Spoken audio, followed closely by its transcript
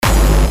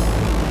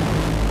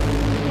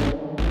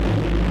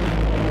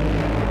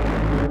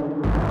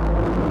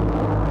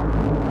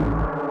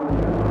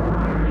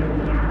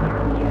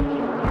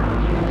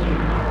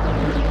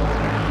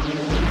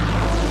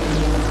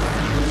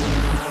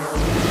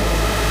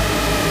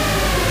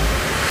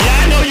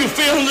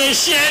feel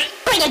this shit?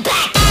 Bring it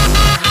back.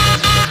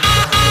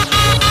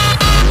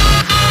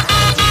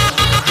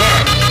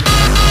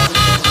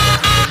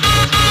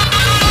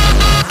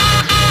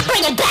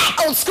 Bring it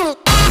back, old school.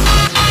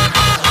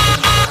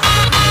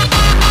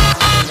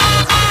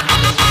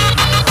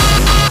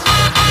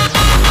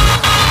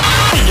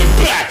 Bring it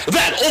back,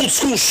 that old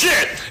school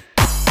shit.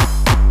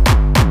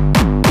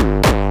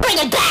 Bring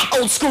it back,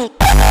 old school.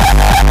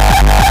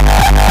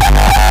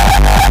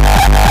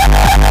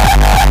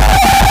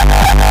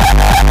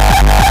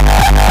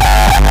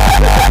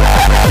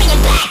 Bring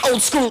it back,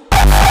 old school.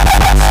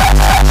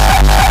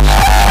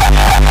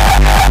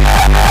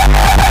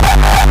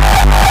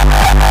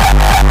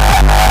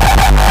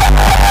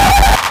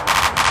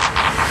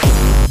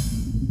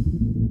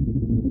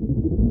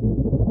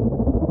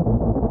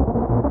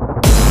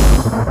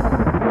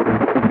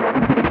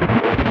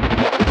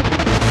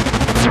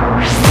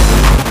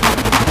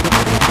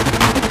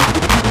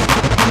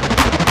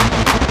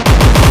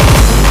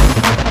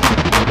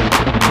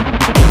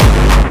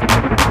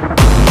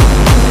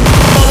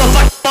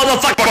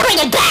 Bring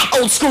it back,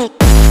 old school.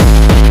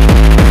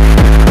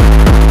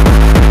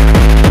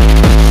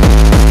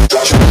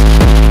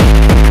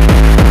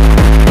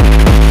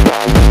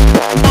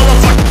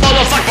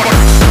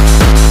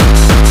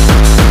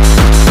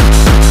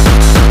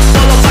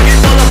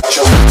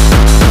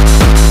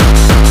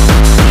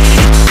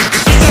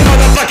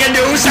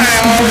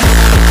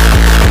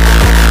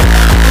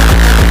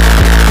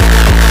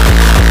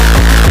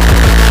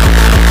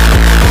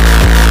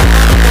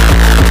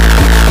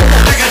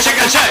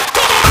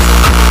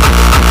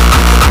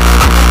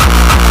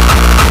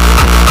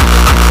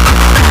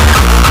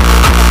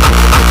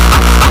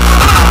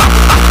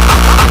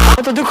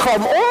 Dan doe ik gewoon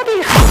mijn oor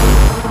dicht.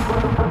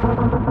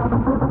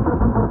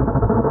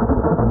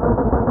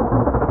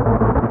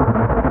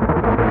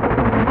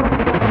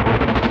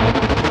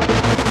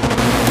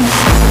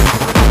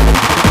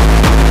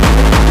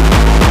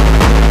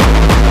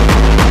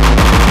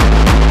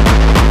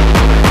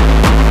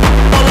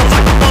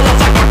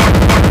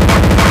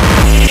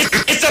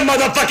 It's a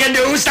motherfucking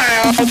new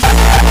sound.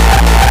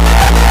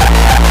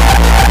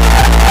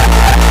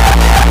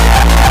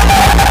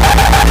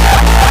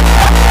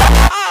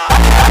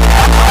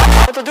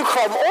 Dan doe ik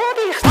gewoon mijn oor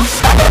dicht.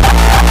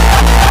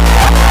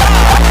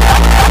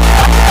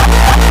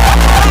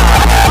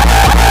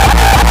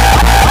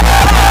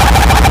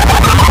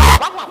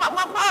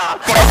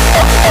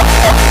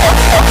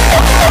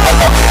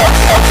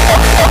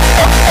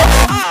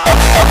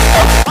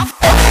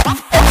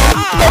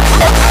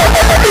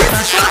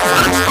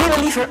 Ik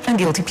wil liever een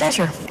guilty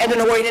pleasure. En dan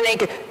hoor je in één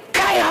keer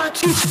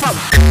keihard iets van.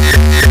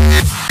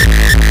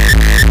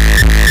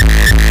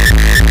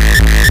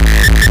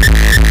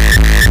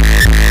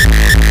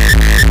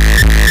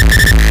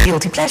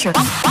 Guilty pleasure.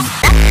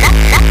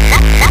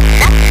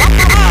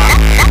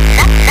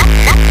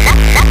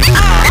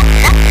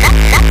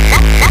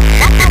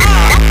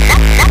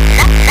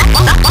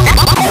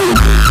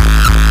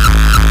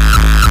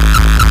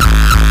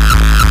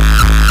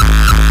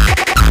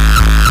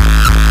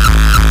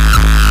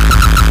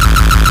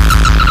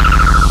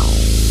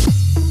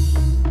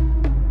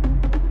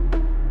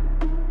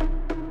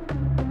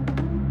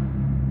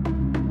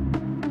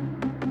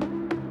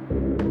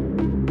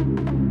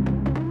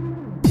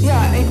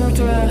 Ja, ik word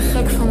er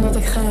gek van dat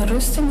ik geen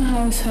rust in mijn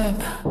huis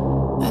heb.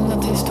 En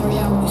dat is door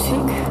jouw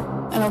muziek.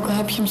 En ook al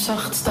heb je hem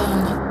zacht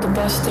staan, de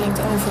bas dringt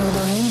overal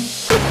doorheen.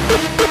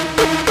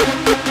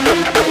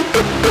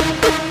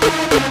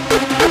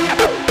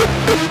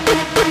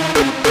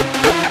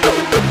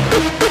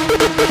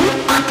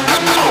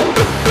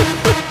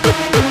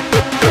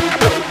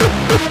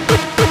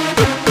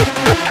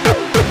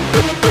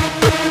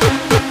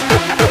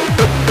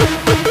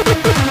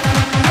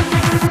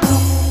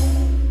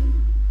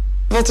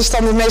 Wat is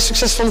dan de meest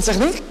succesvolle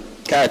techniek?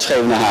 Kaart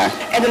geven naar haar.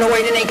 En dan hoor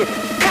je in één keer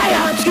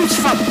keihard iets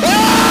van.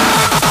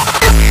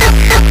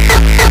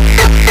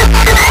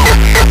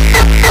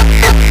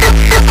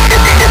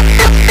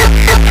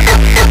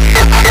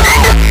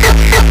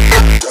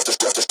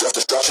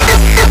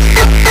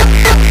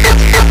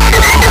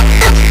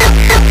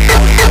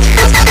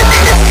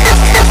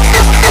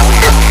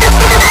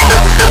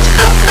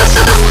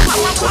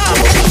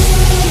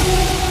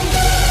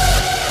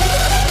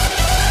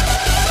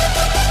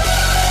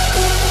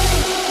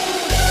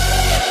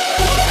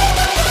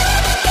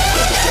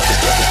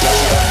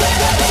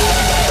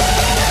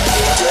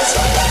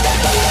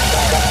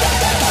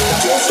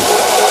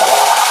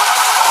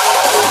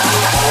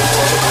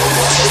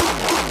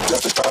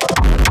 Just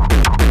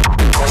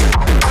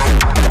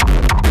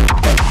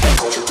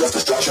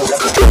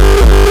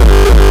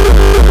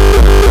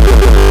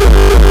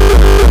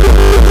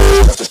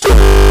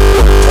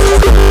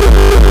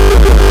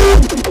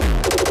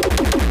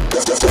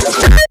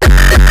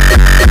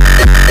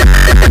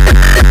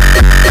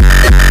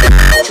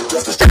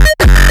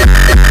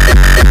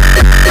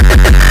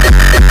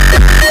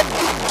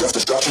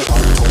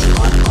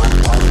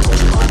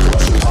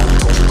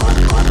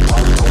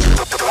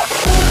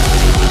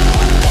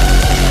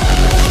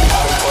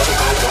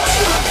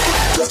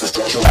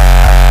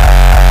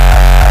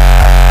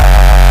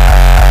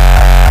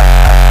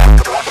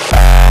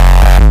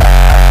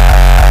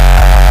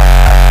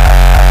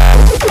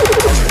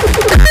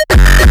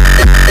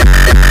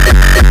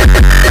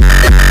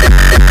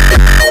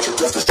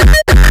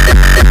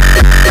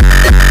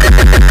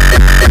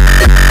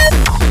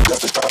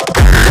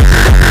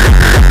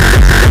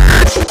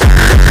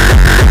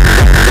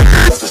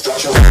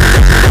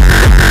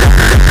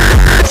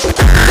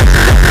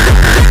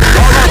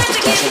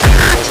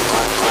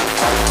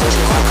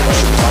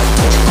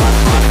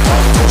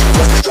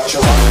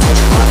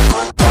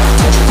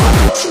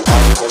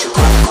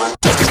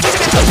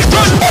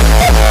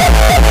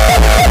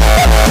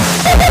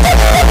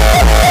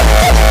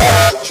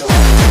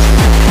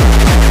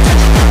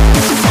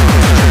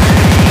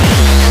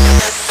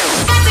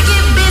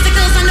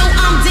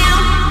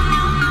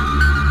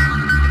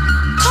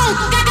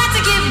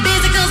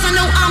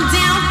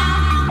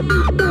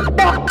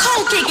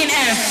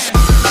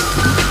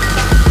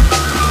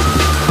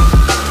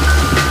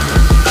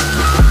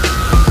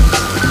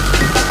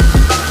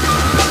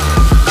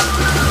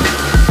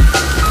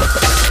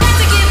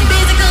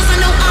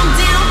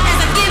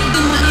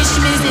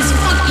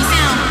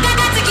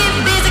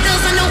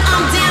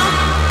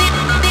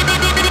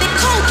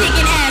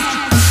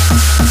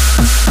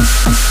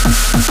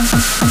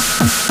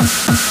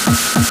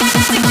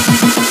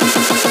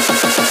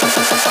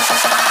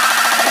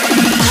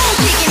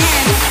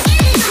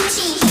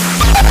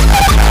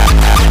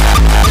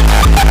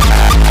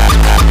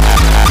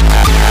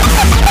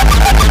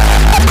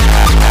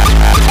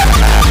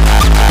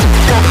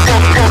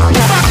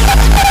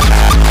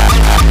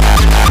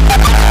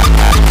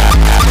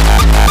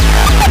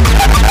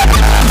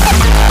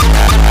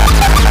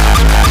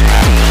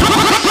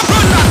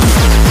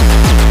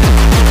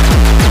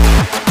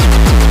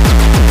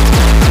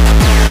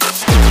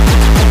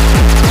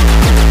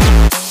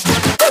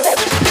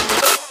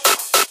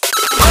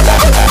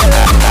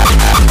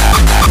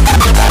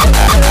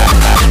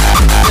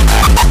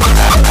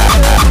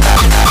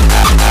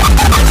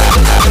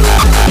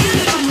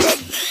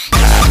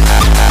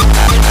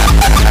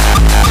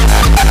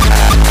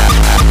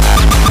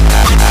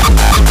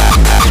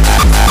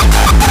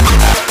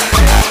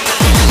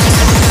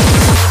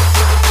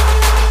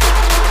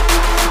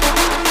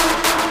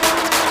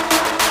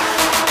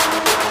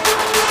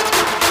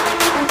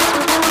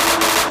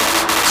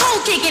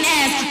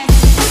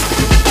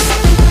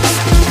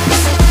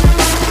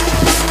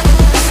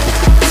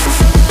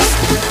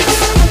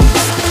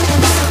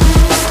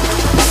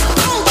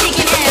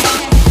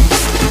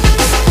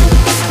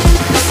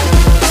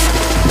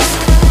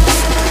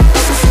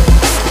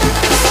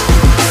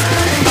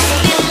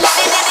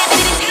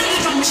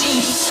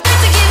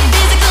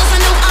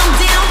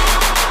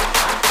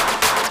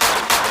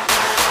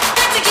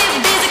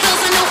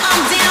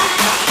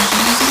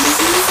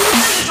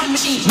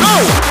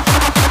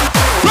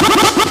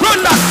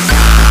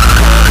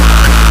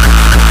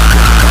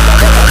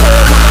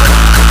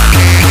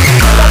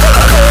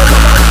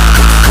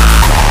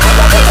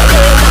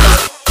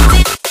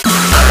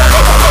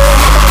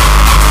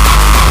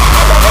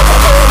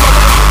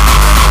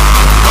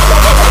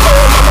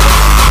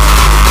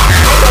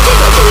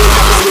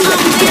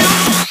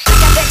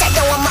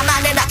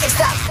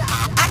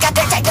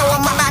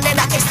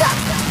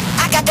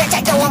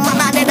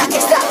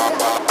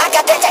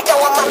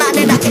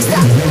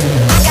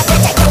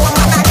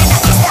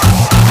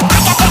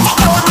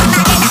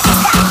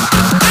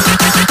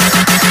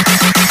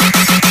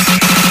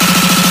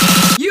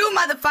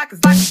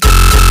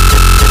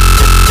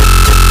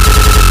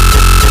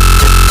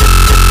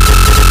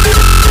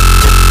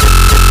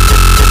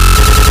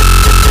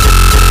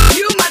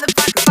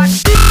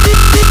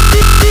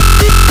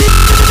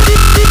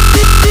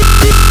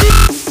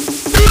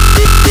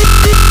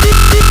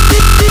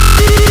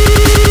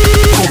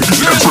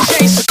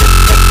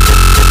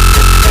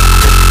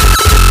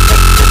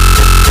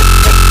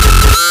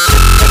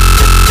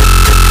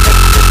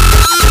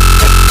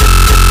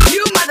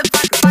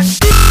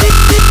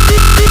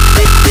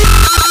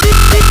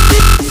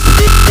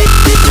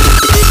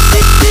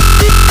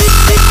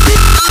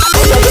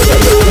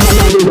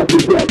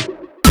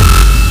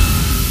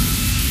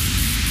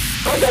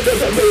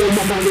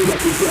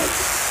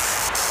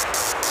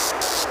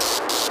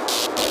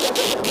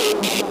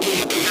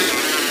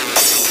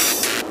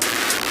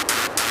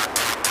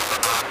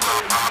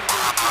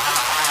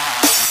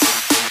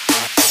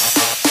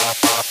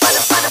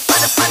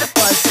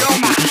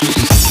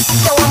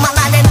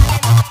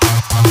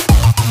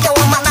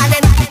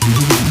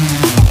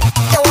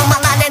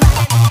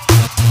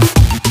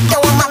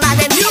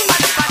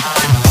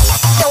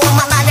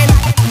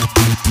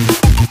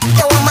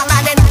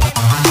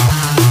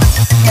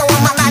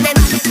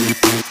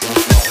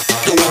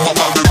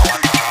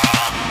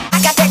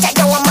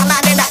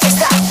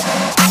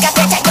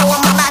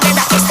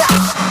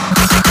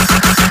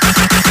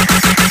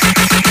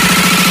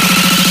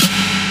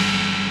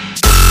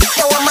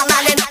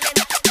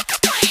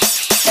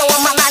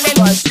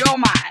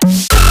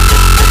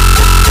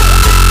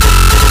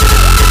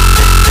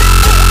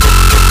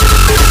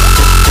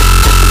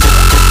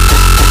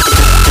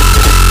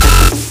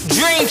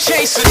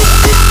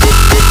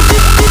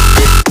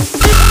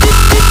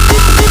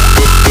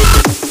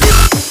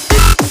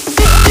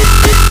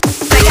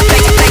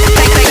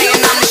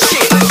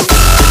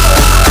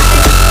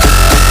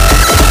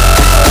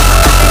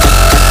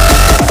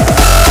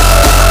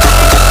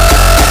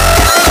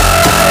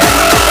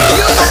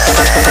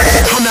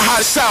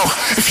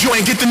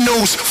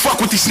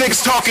what these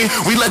niggas talking,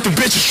 we let the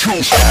bitches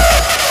choose.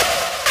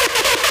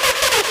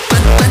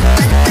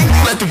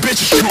 Let the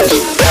bitches choose.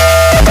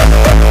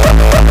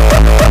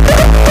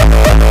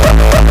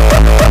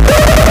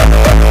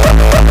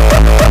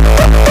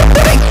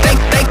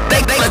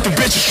 Let the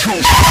bitches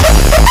choose.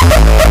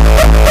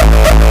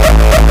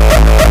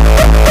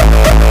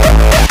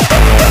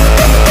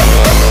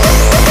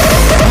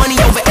 Money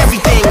over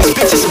everything, these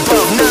bitches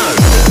above none.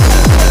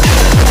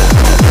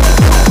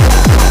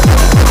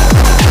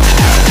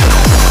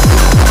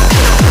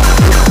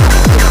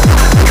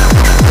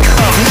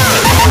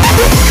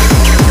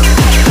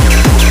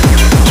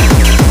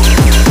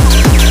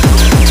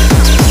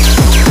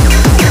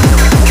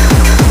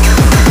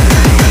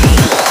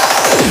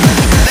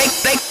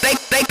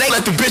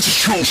 Let the bitches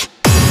choose.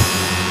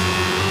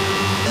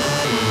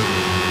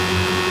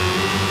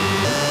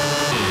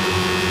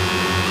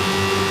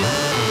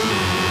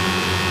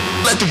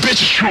 Let the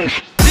bitches choose.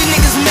 These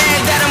niggas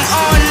mad that I'm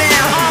on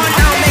now. I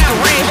don't make it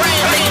rain,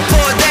 make it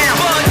pour down.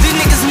 These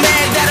niggas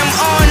mad that I'm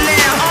on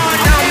now. I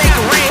don't make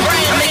it rain,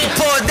 make it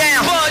pour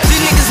down.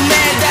 These niggas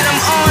mad that I'm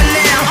on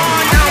now.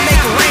 I don't make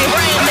it rain,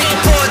 make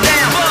it pour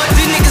down.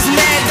 These niggas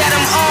mad that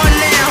I'm on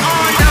now.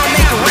 I don't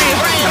make it rain,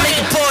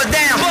 make it pour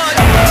down.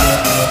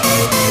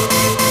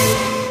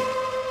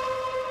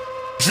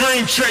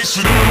 Dream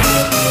chaser.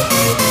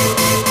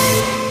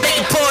 Make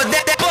it pour down.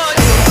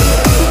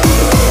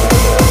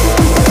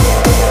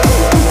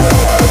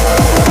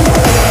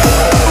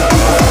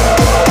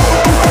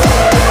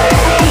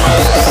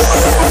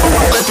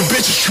 Let the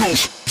bitches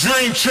choose.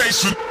 Dream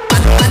chaser.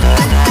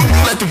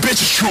 Let the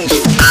bitches choose.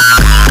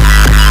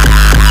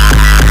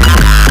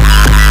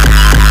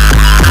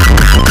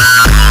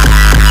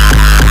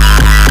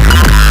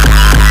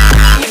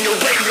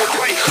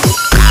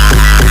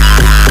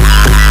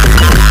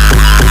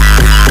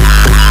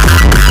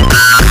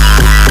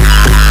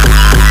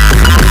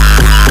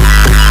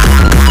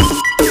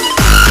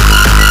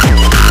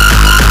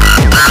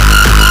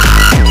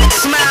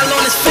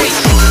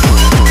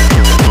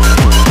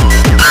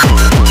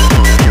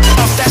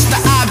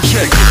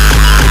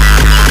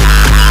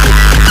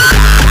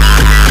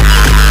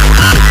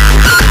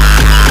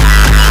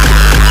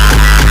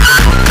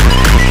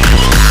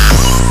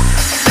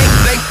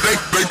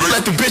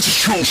 Let the bitches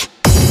choose.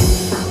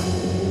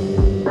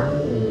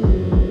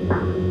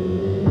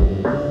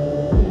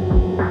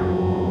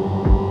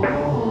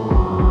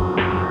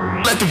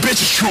 Let the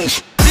bitches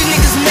choose. These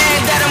niggas mad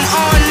that I'm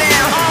on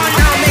now. I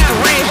don't make it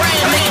rain,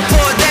 make it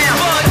pour down.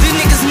 These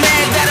niggas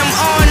mad that I'm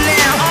on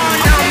now.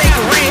 I don't make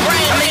it rain,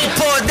 make it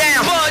pour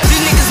down.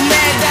 These niggas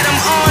mad that I'm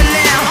on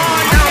now.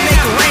 I don't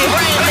make it rain,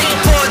 make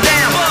it pour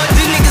down.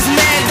 These niggas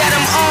mad that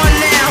I'm on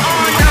now.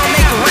 I don't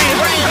make it rain,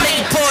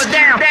 make it pour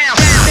down.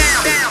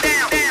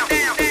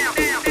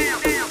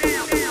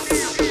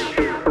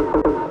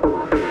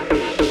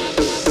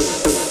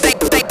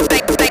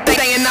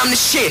 I'm the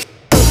shit.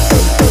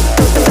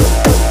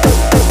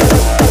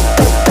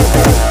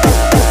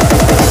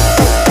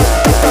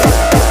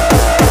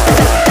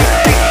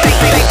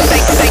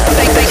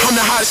 I'm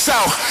the hottest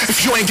out.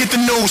 If you ain't get the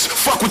news,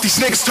 fuck what these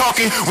niggas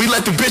talking. We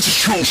let the bitches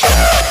choose.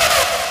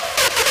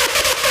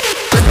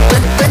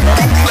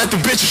 Let the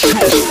bitches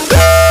choose.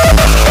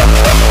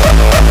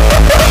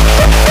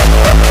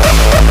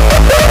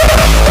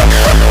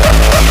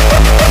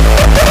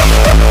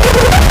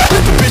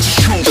 Let the bitches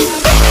choose.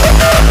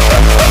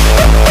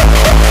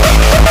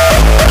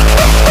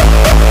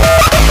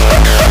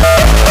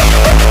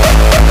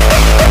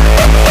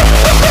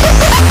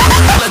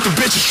 Let the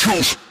bitches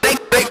choose.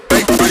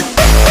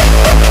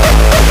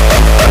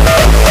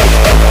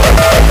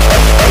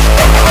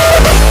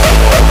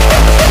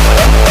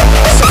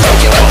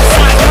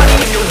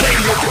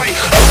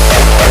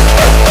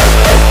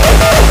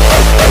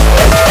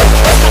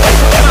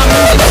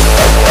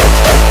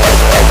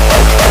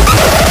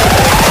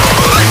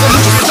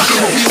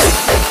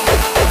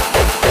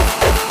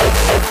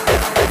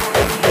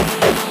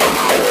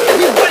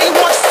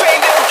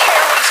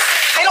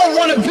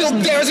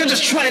 They're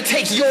just trying to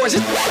take yours.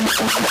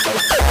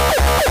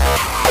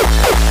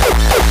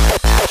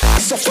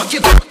 So fuck you.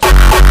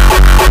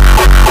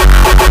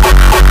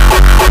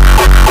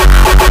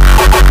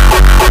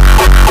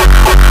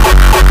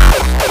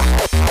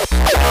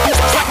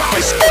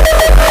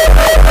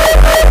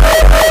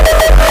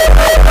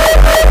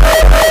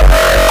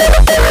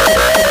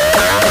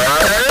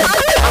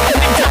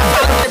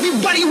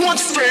 Everybody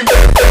wants fame.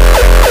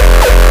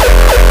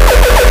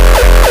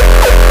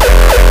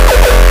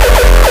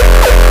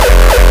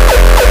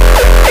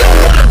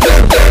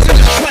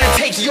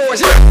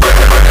 Yours.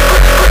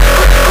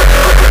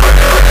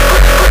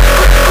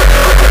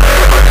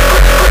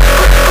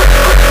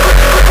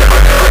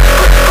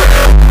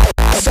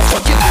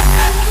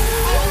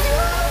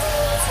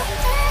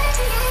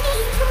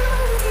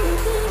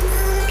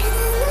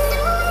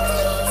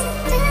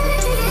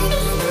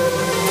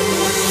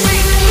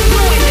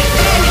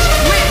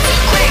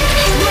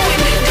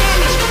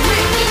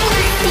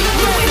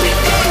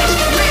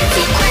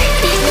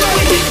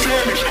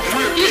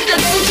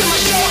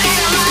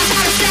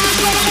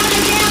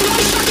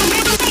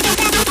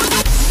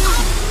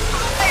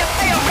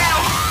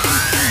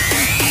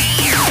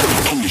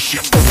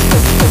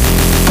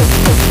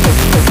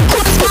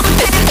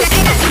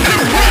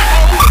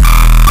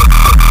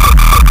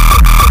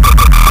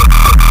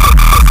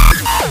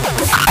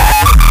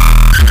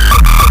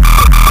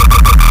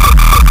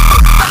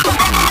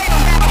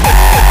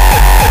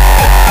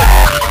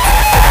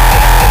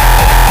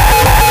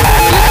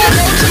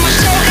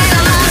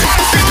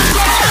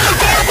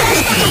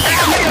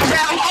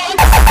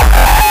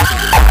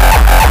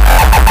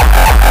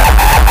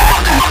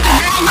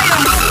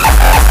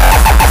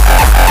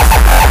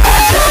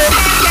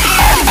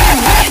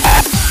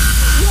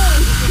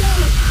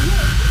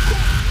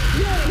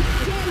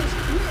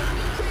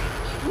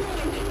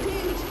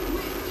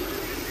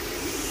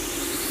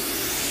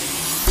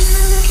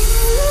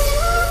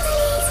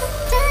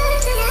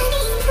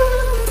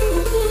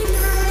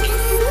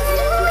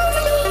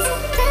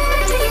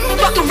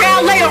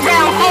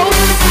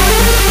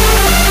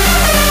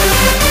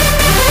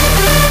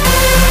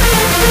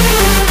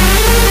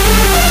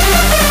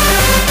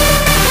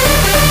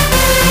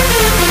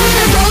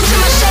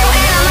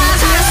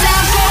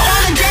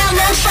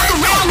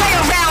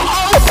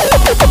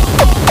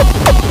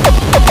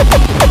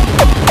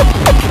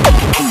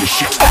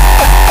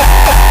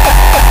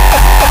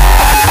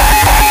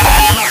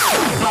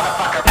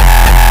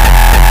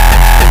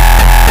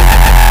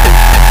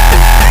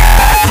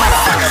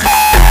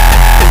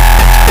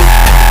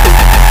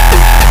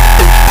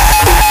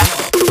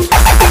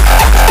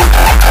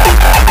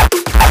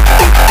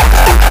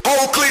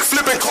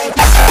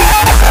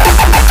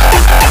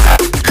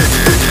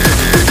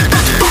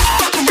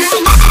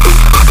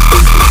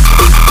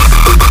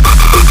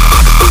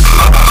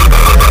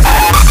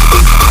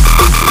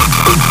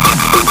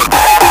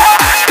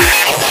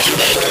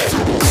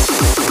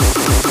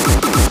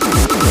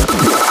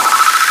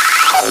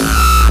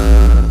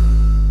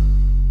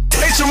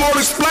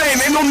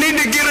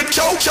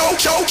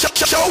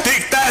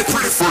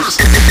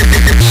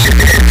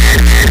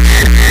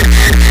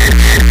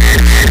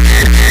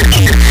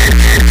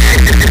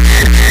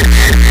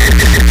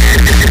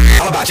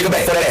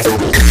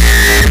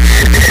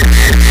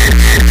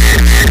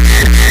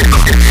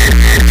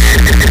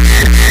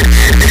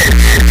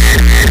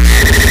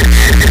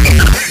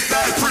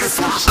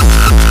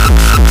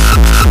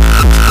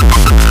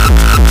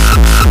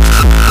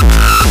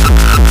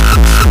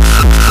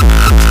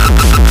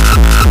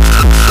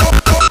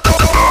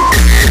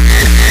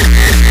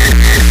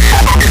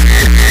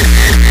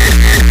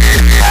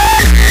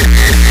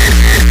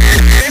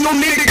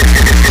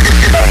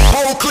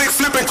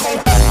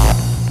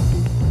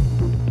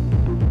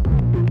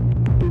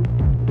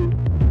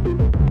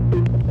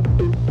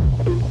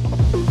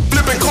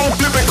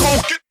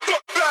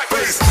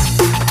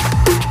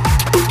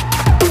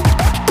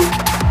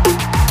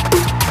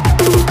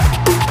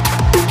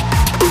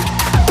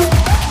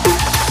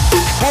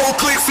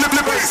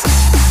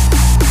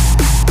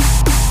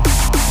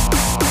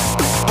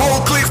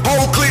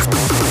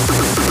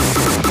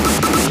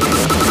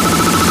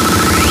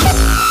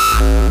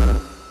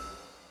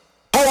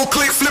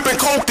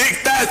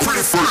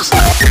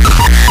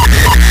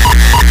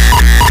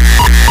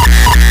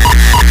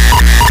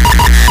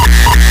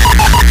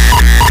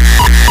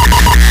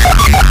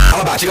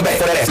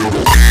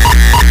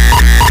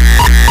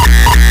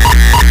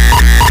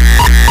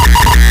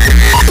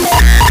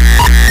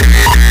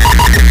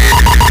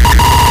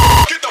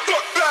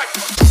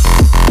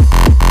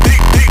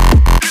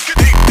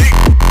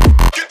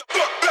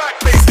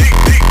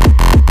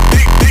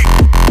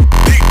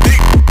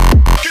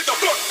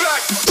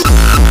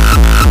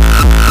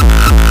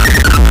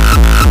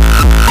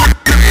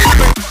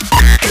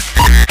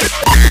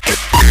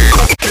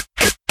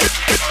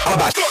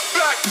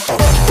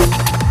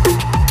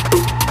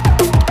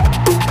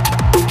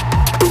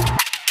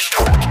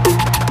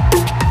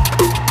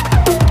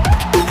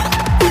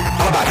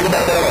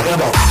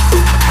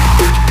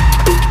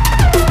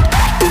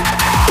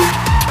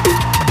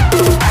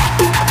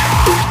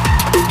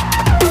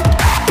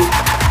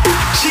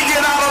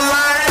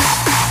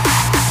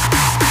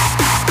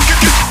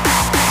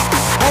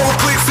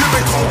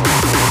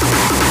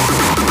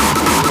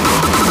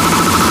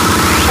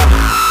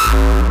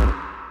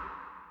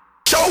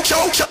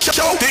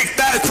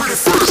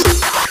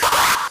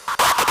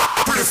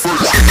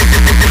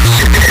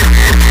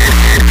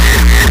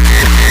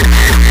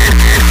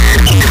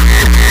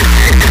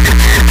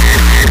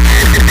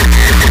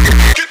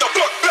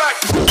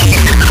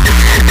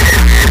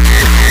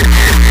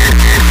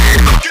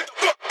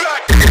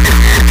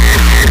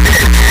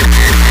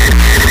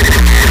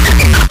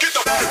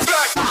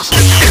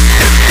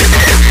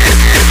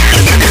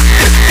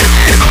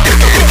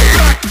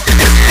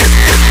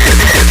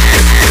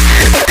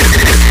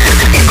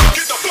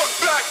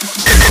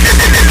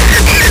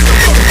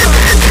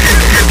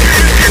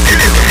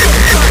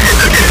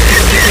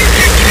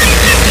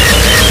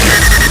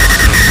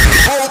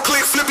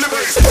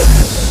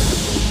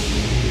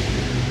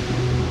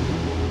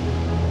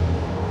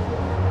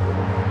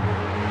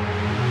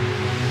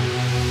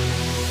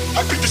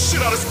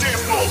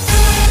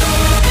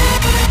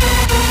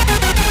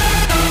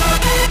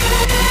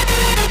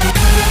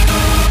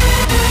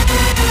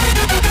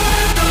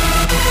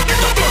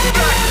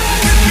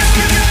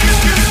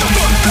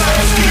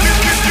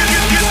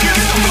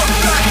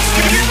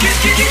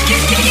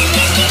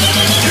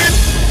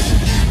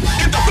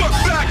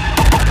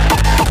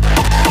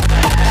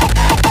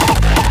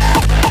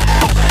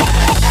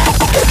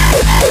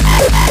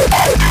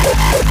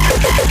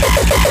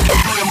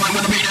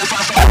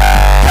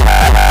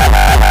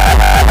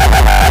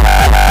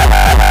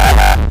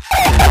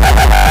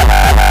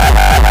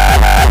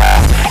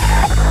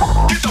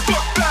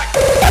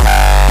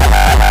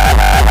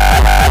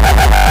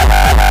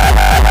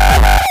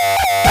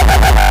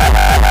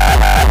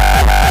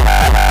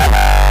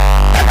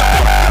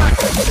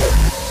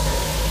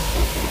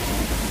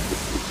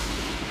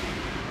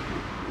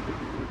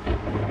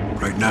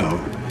 Right now,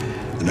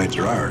 the nights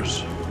are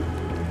ours.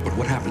 But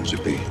what happens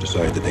if they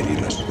decide that they need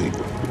less sleep?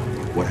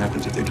 What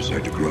happens if they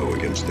decide to grow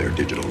against their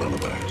digital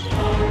lullabies?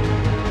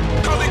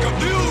 Causing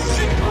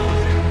confusion,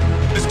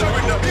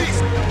 disturbing the peace.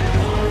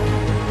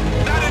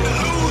 Not an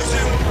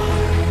illusion.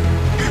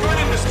 We run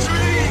in the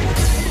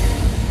streets.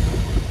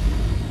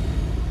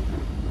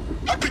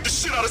 I beat the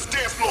shit out of this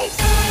dance floor.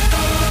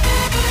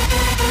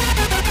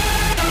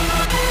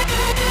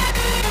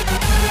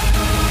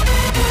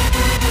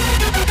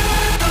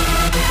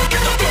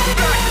 Get the fuck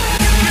back.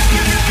 Get the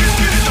fuck back.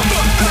 Get the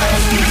fuck back.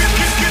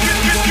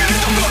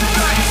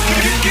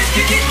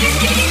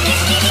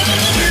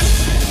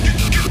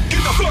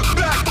 Get the fuck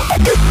back.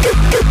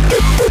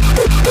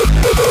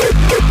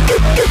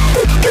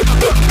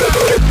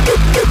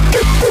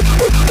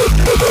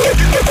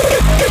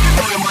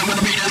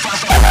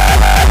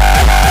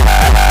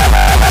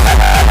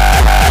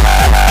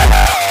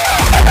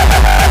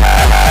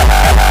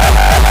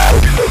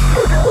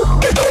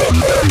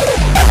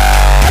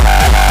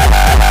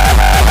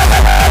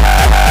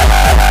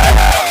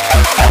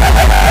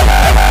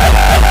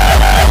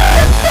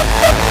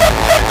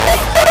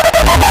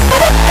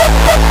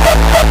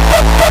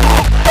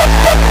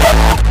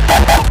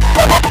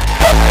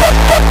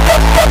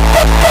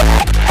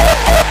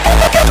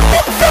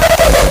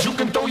 You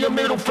can throw your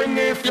middle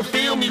finger if you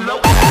feel me low.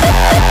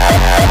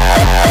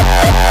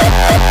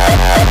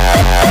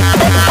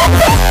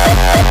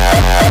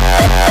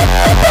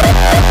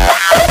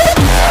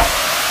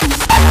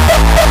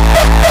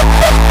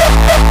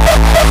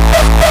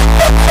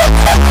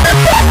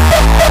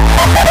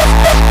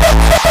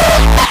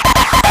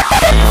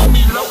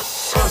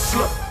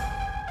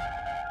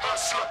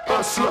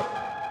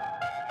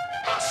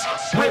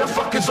 Where the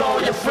fuck is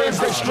all your friends?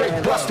 They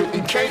straight busted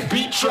and can't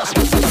be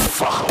trusted.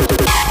 Fuck 'em.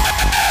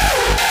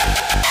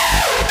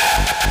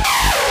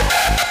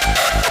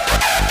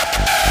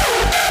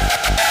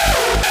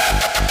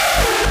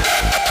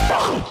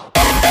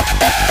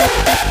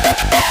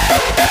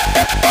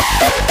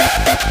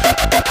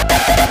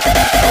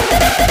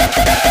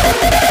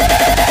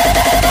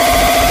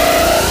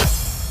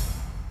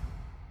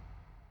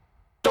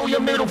 Throw your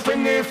middle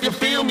finger if you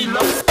feel me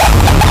low.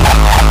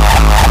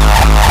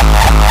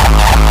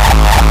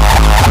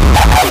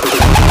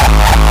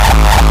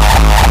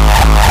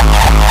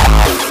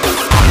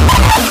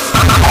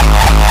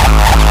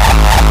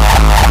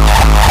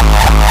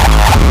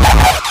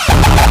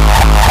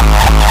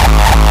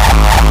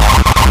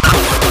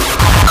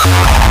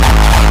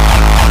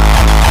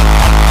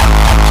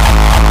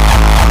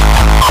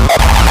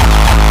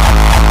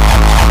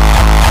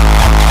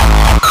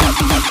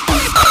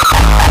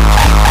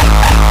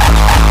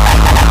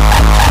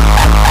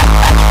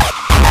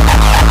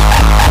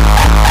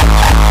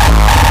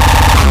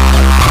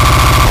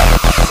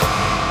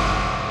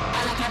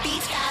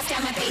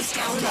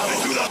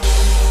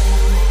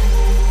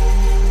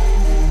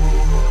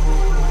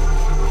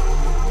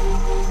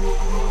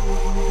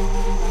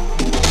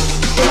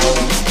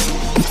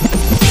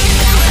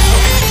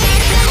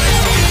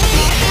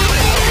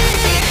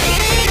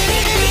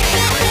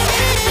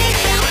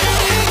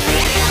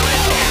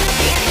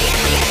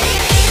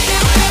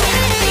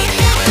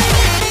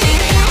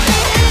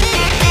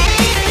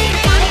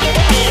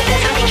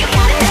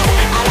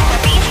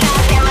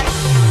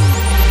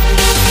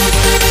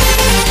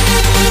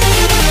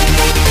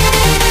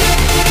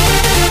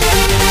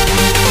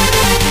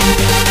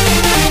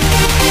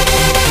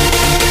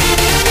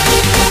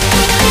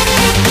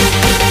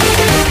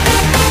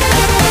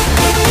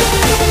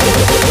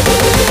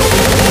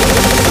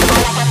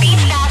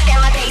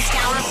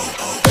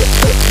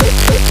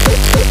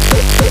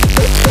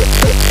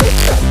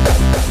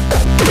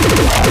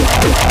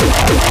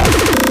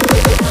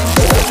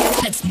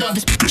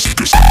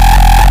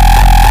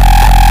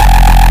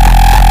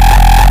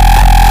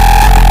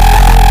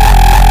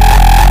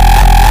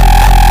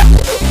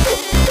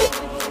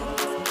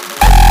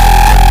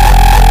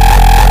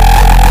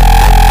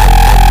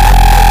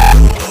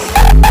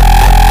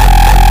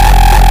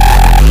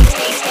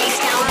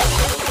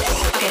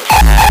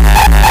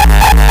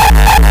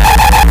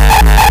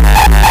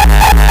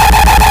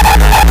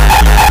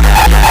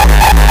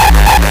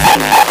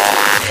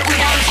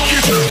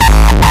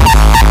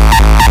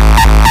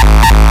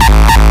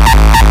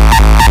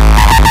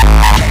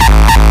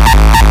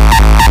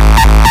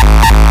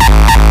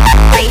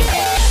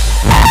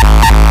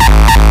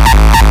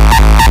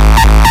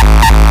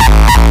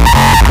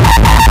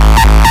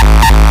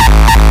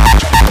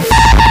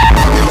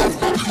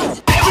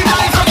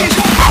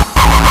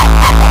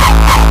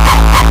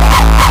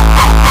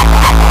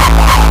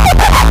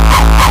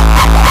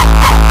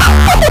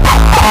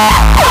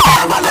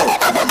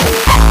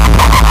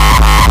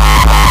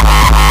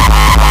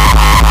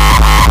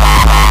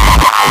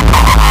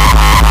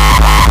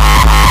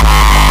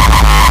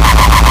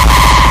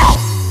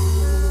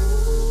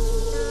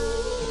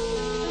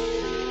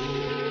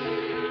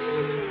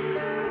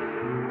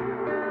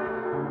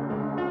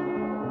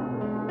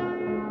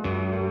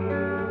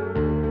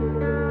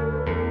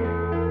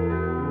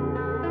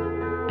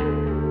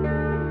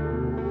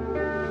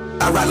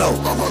 low,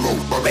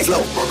 bass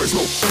low, bass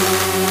low.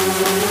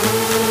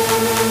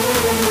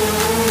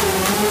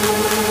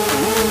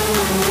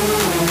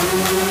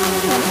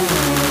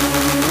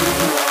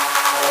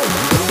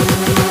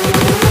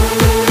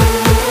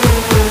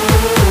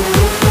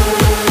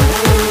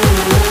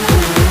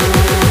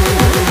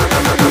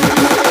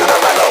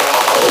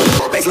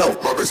 Bass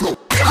low, bass low.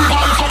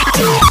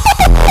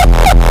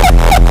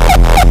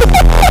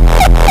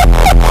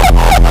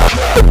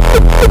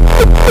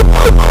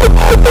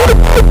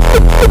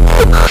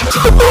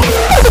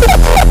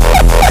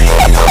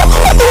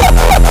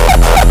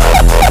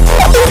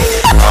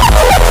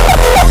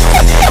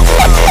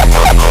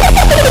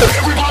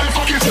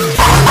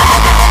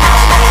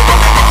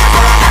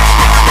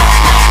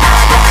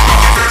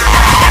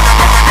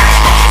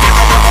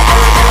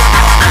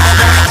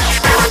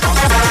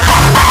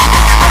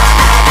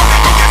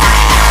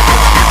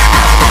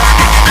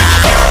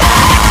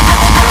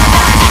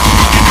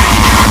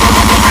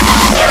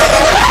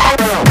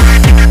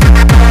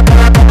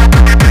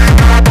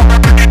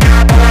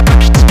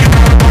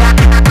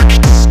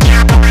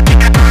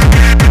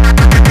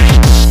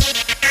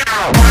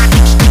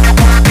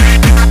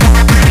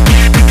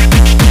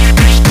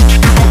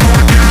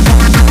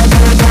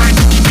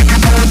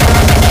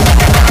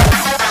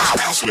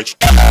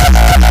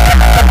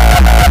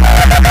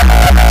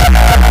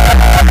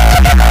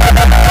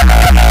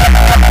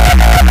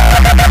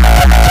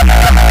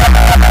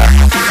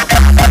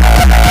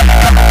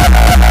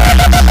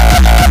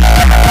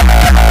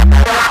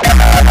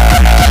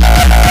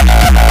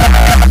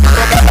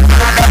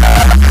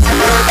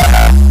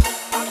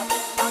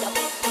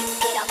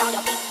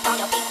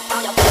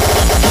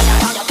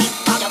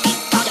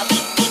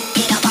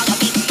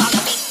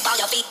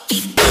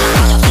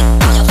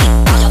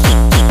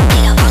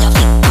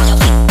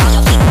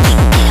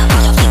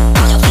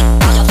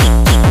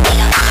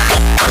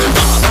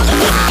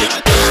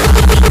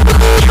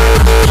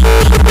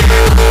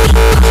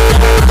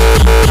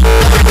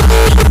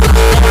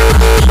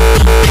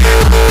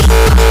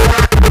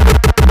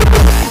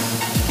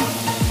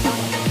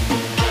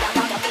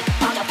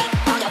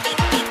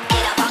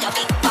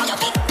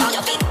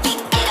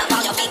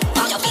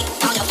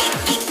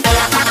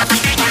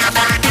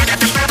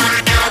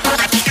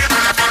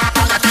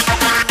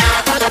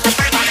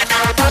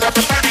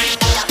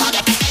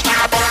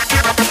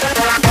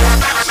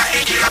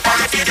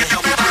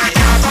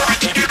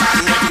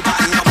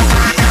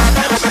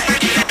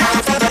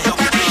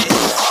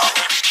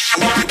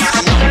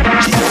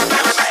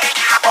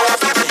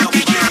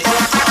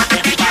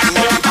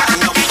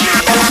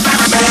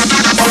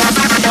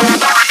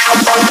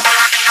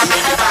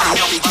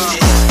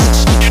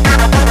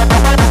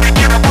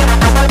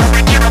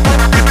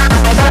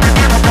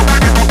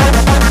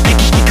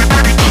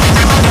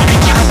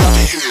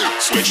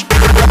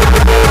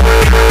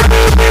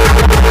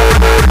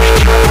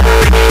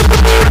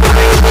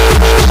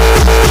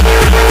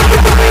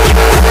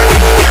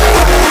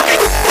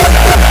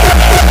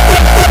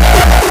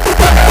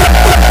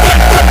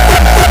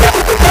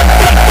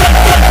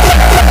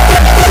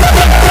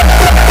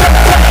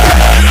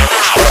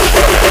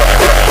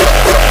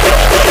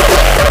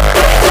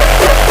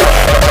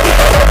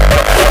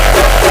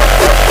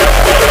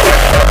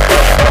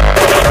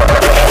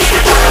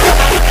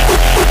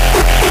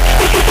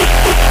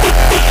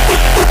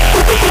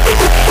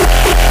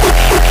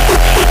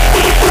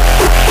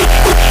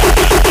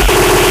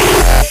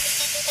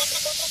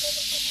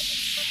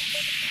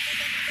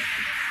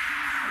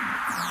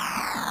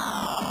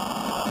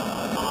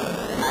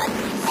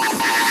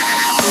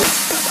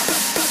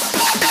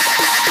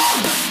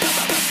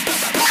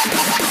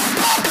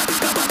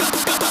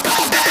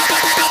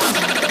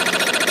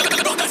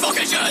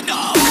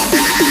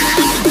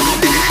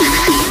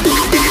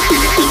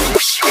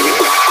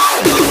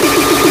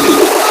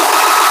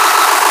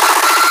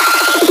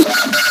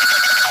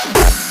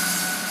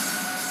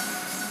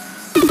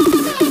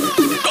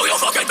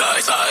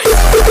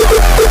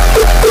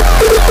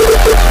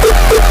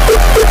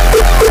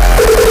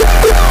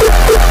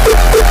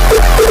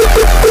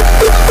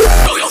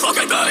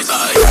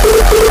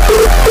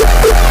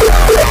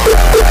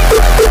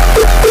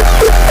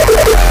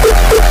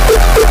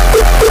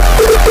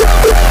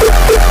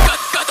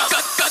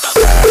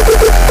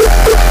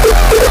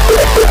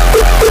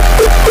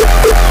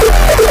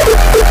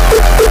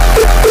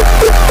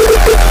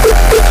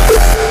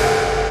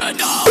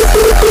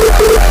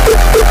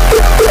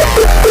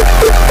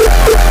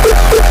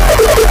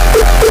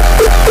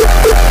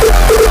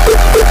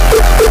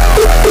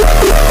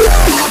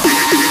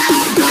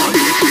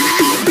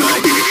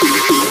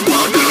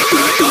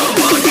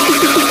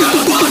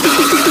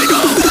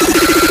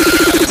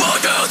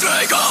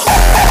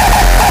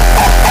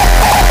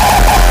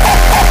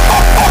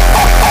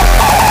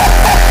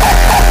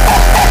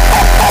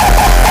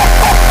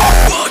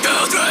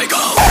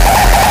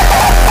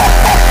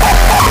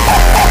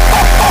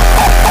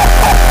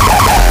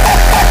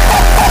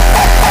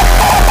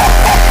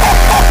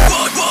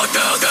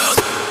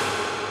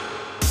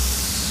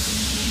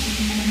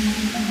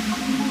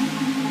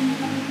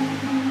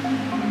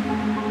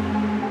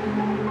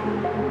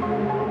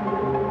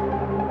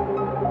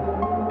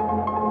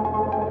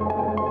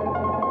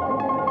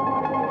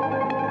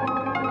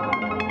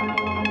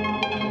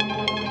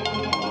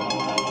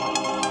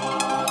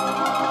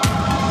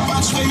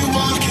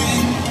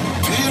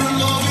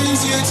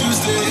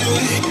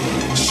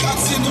 stay.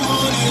 Shots in the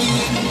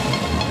morning,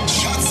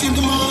 shots in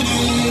the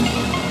morning.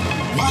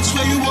 Watch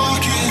where you're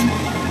walking.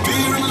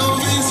 Fear and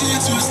love is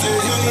here to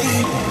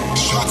stay.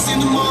 Shots in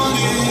the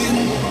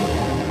morning,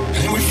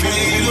 and we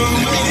fade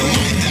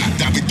away.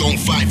 That we don't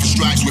fight for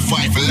stripes, we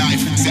fight for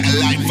life. Set a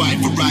light, fight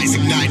for rise,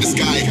 ignite the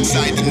sky.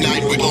 Inside the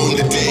night, we own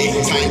the day.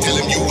 Time tell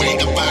them you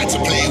ain't about to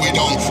play. We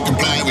don't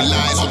comply with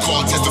lies or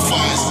call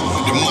testifiers.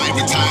 You might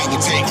retire,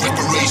 we'll take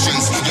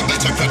reparations. You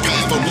better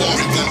prepare for war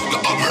in the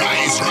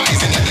uprise,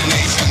 rising of the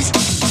nations.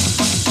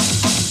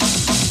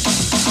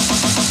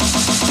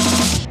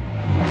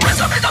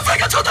 Raise up in the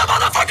finger to the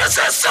motherfucking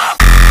system.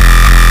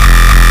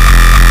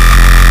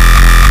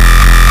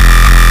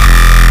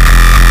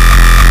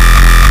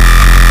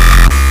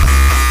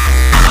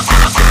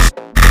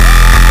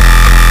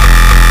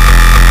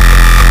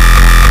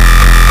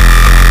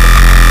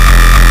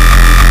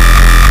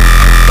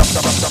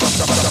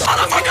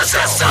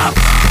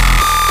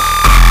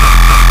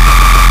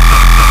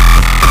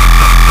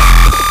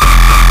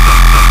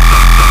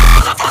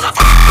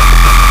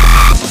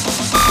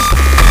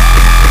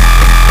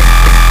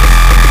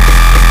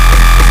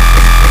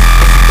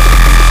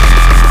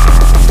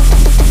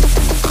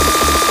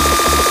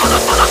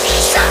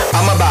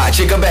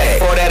 Chick a bag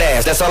for that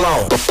ass, that's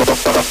alone.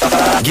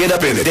 Get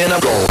up in it, then I'm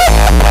gone.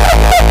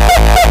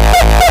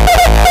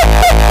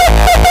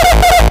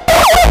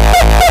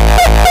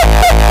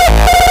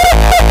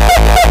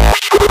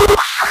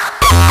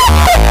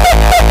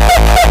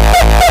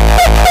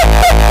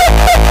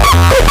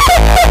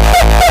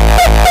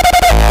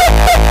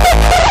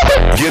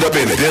 Get up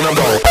in it, then I'm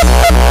gone.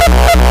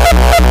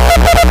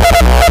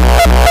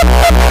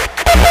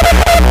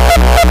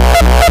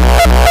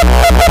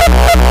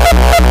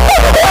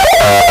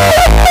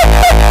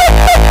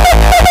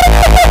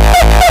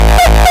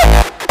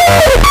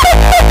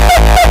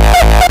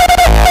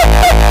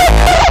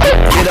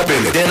 Get up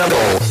in it, then I'm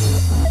gone.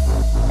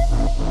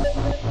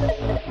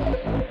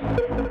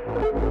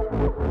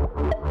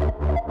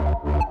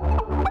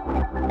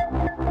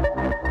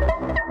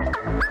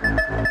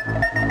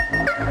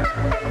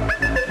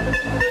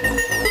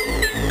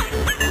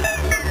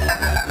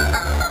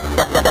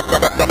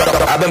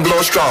 I've been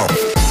blowing strong.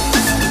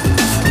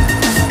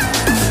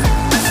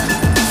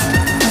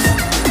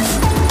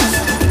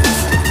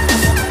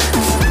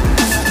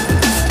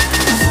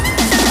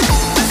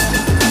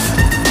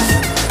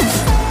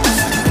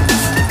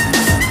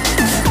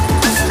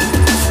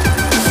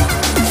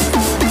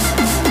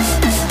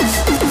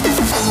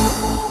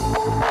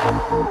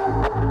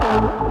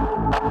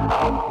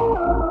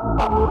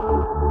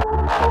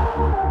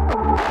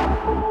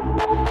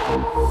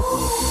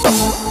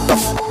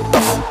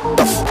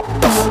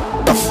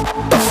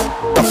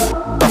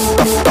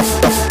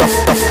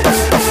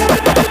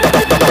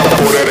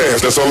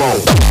 That's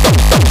alone.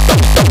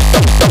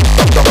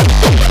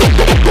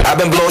 I've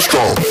been blowing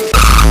strong.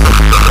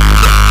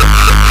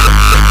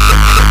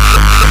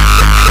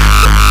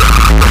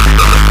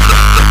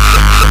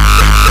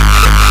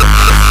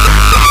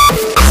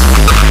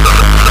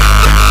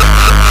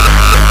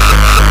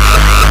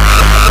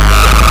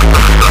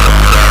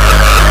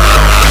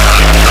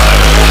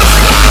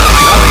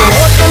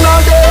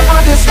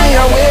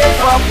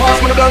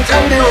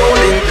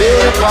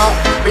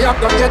 Me have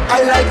to get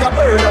high like a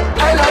bird,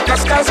 high like a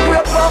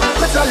skyscraper.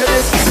 Me tell you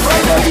this,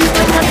 right now you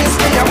think I miss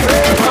me a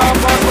prayer.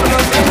 Fast when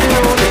I'm standing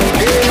on the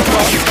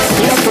paper.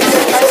 Me have to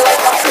get high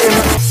like a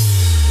bird.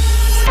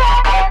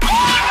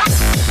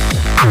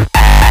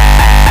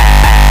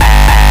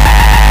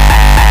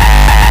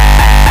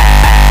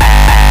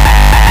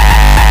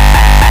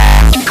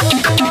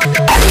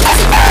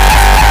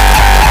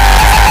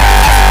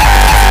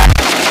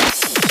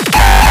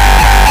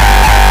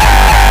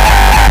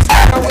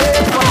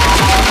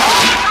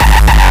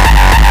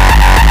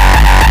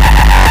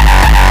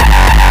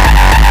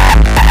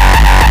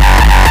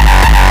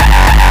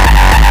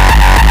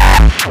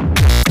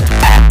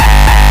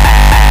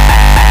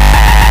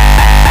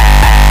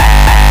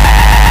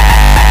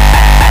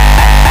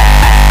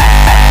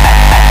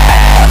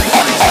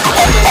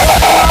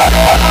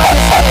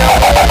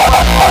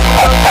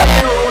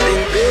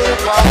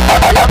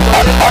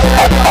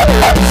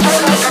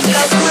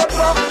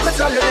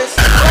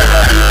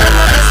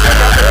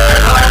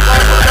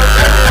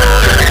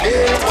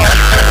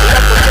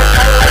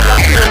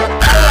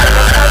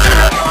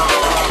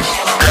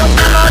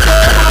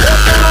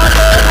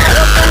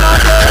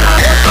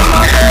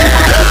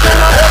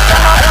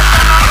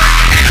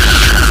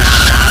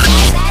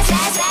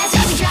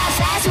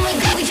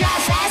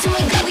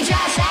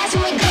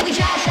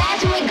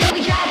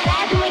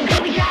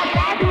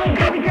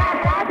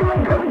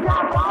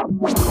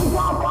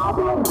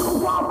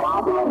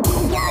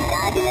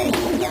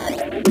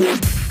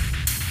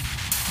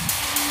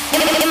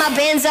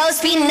 Benzo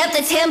speeding up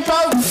the tempo.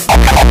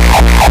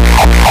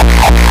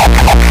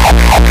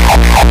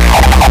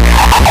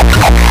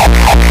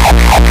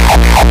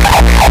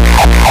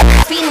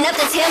 Speeding up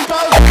the tempo.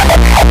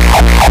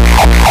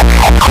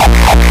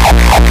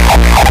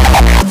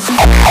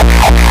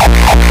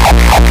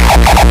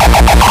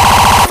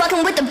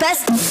 Fucking with the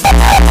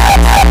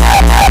best.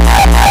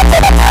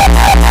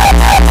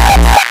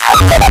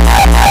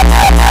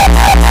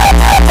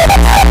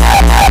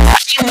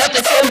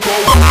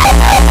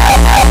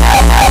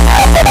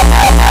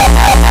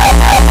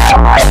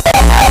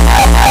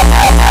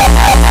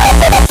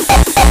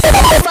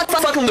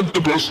 fucking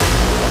the best.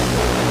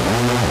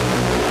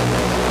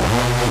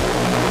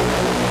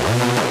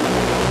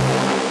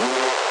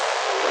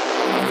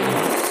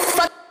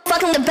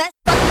 Fucking the best.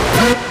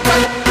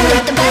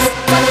 The best.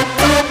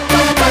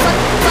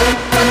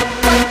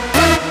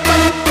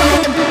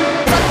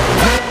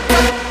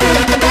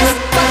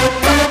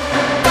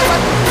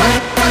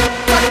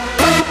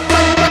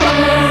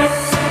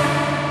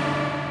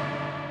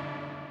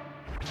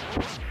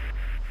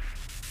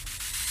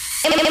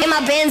 In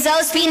my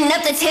benzo, speeding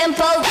up the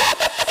tempo.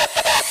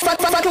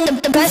 Fucking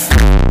the best.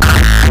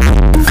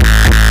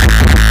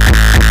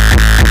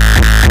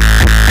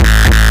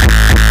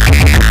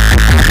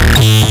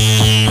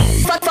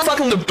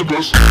 Fucking the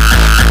best.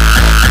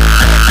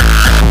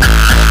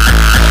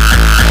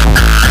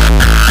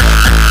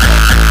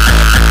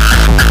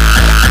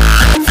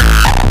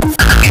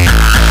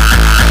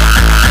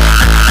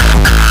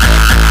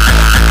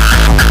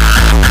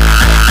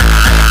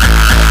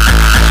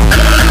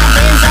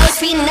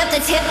 Speeding up the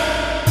tip.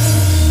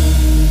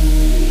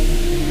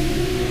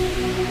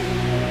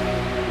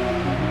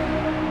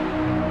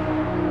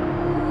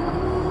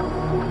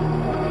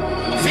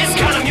 This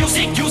kind of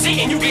music, use it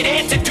and you get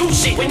amped to do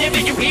shit. Whenever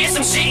you hear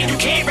some shit and you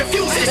can't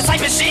refuse it. The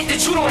type of shit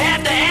that you don't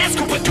have to ask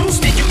who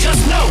produced it. You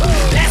just know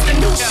that's the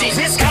new shit.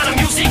 This kind of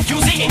music,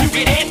 use it and you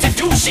get amped to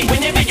do shit.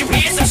 Whenever you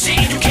hear some shit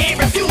and you can't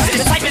refuse it.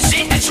 The type of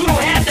shit that you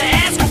don't have to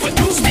ask who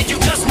produced it. You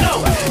just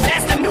know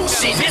that's the new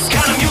shit. This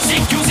kind of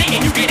music, use it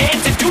and you get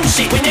amped to do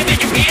shit. Whenever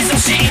you hear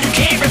some shit and you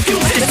can't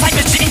refuse it. The type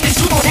of shit that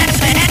you don't have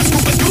to ask who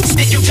produced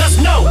it. You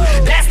just know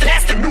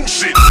that's the new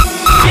shit.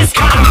 This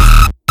kind of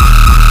music.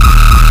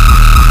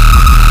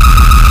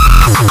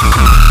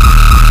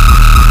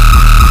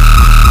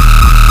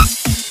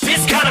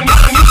 This kind of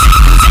music,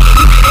 music, and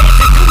you get amped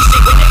to do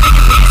shit. Whenever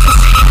you hear some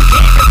shit and you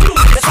can't refuse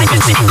it. The type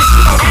of shit that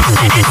you don't have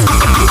to ask who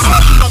produced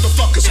it. You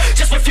motherfuckers,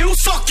 just refuse,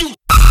 fuck you.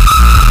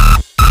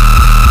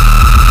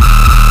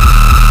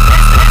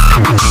 That's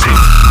the new shit.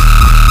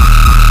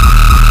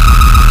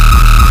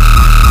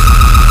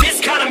 This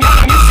kind of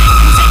music,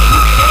 music, and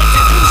you get amped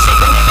to do shit.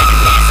 Whenever you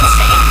hear some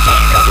shit and you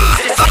can't refuse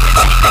it. The type of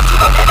shit that you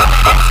don't have to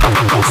ask who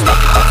produced it.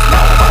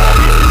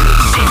 Shit, this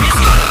kind of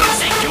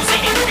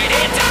music, music, and you get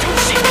amped to do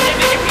shit.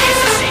 Whenever you hear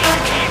some shit and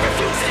you can't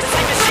refuse it. The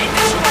type of shit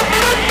that you don't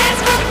have to ask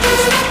who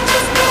produced it. You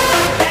just know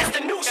that's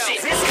the new shit.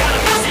 This kind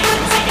of music,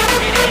 music, and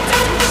you get amped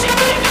to do shit.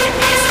 Whenever you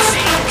hear some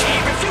shit and you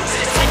can't refuse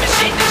it. The type of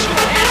shit that you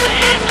don't have to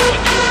ask who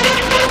produced it.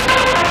 You just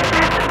know.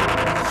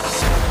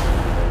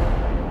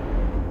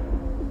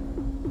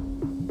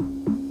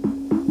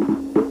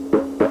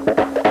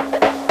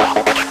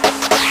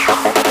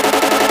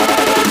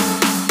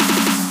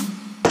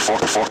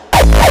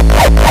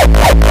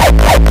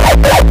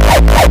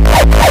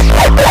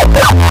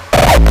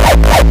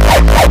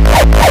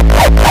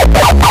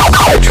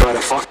 Try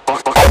to fuck.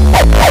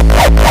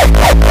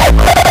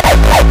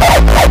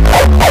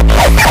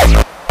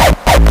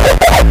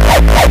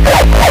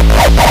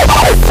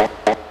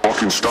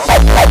 Fucking stop.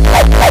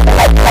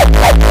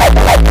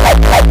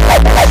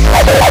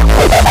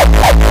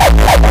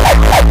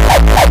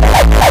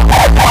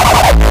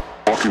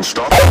 Fucking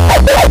stop.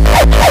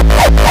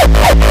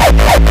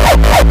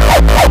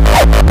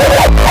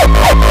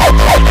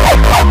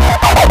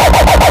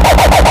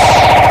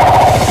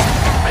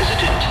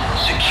 Resident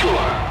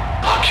secure.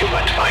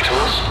 Occupant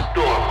vitals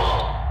normal.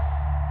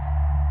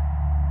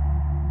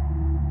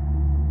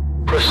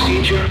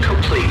 Procedure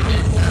complete.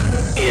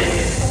 In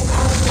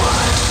 5,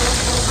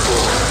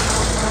 4,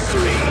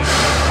 3,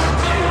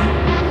 2,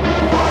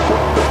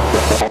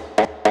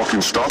 1.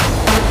 Fucking stop.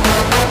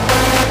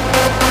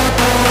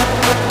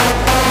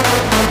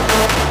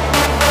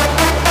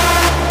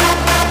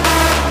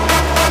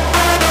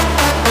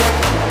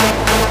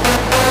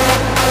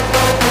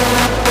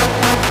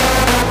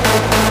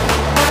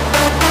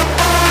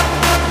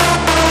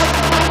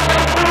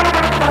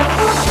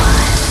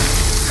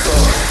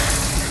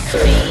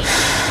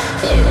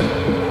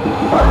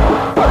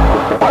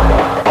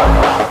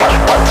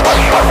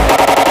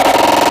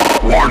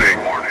 Warning.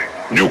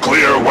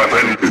 Nuclear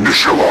weapon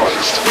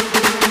initialized.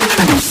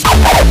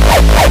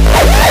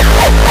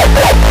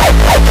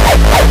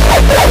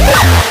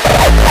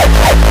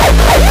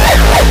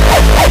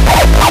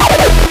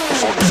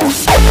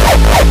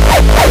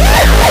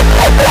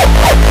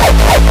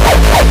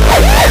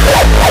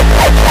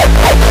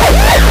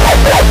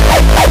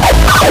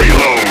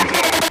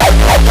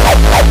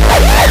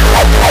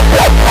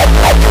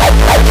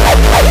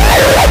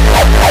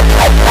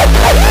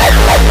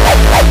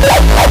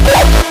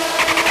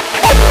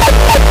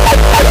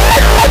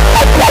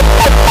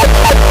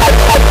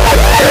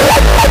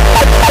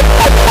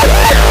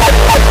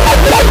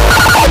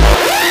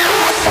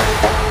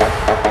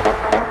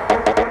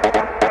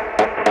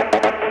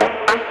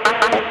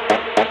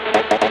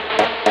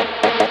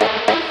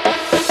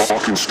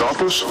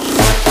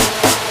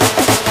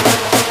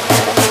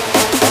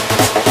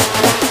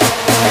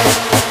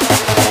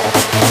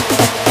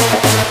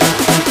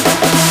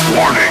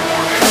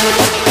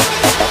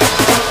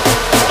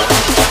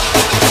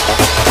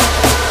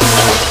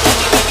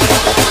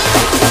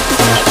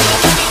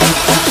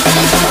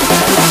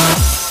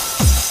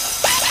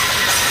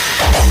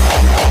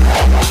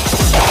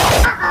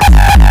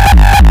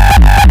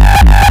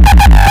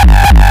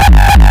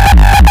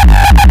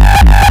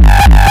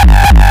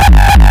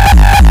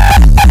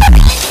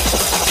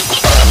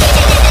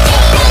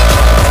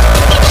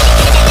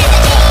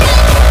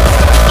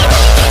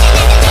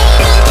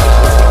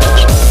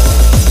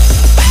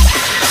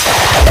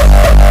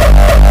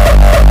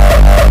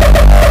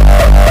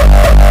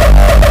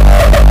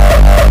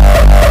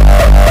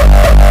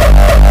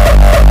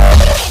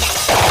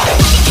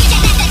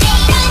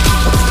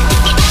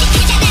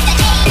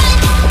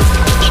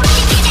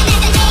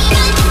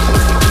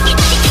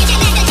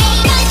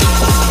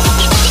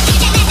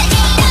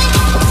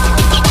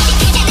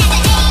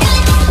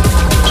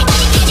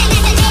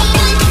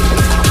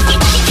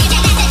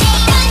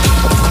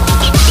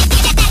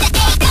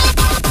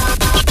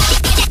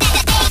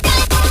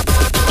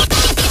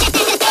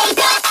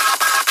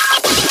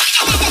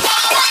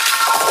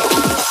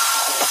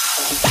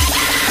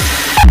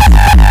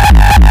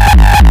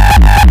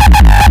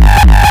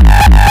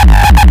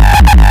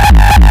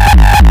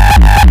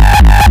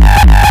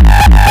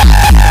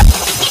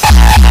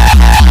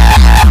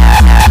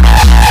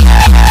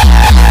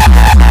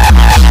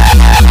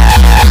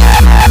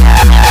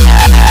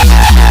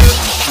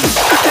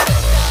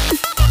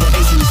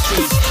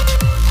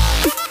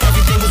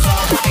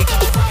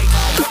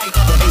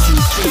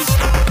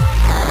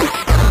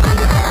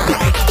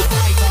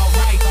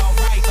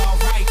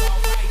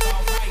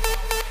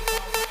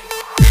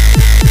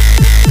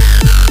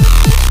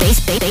 Bass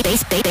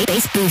boosted.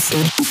 Bass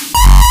boosted.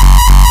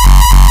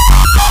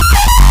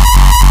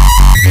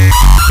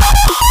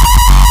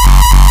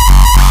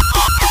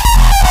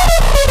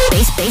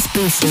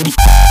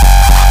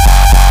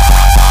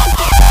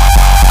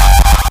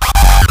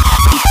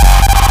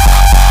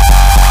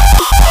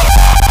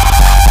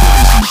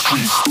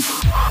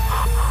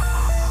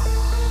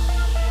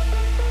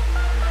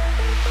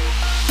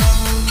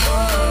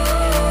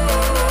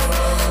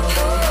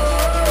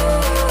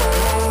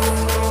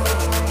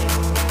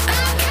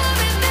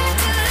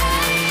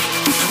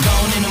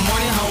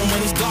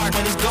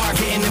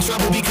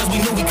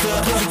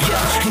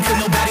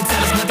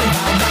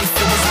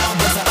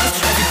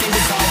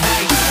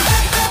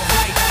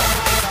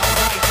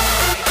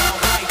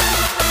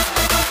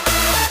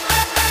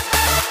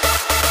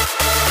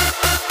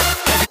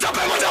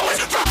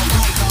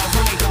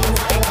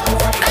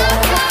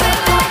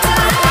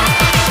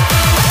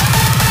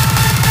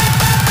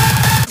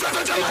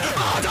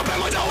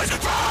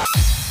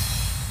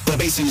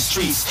 In the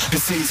streets, the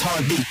city's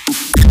heartbeat.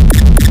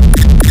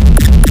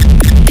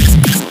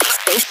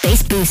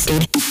 Bass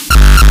boosted.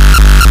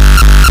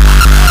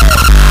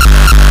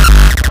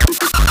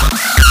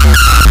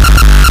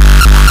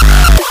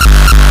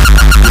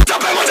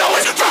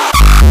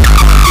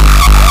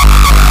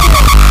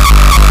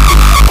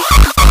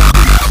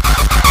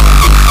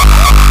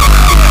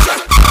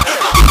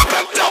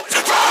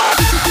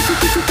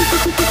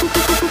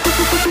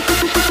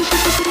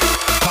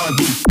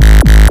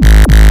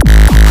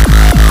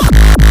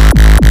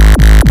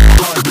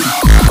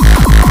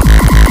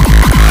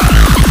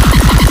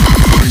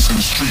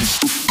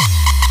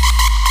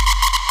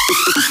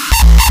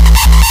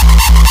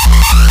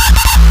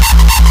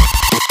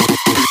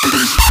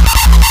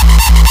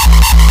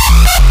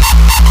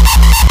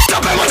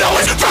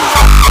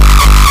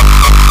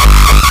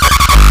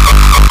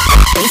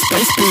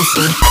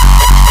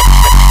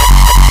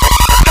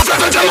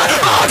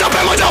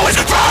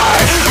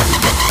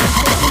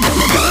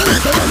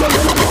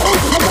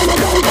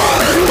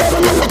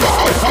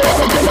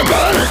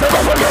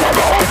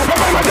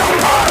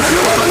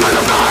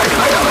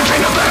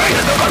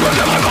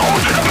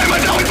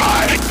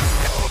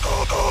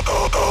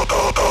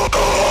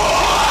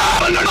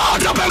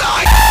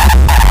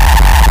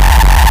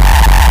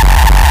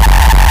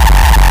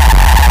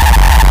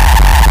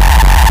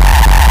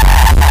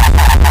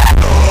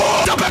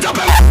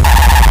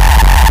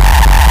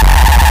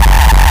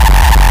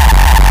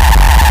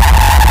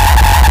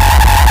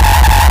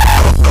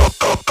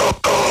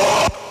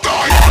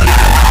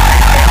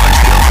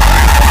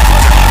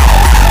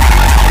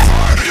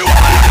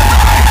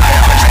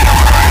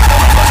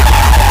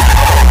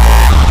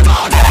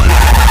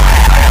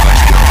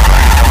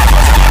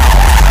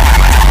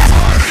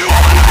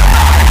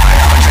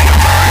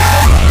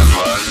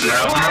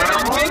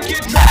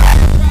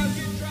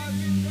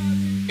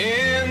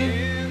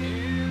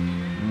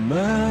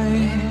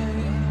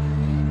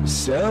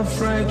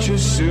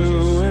 Self-righteous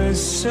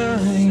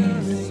suicide.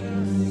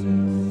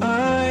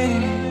 I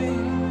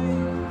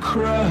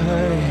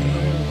cry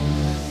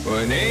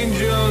when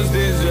angels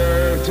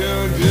deserve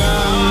to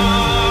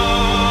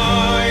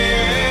die.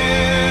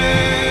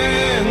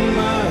 In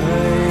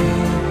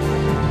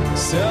my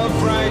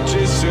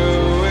self-righteous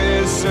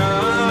suicide,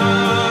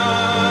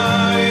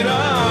 I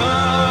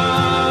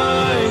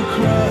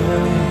cry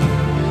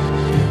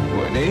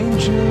when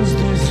angels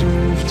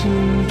deserve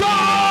to die.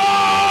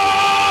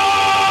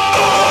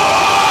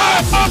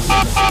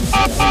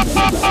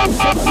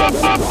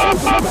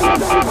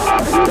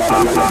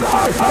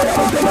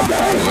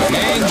 When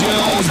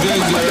angels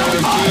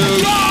deserve to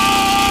die.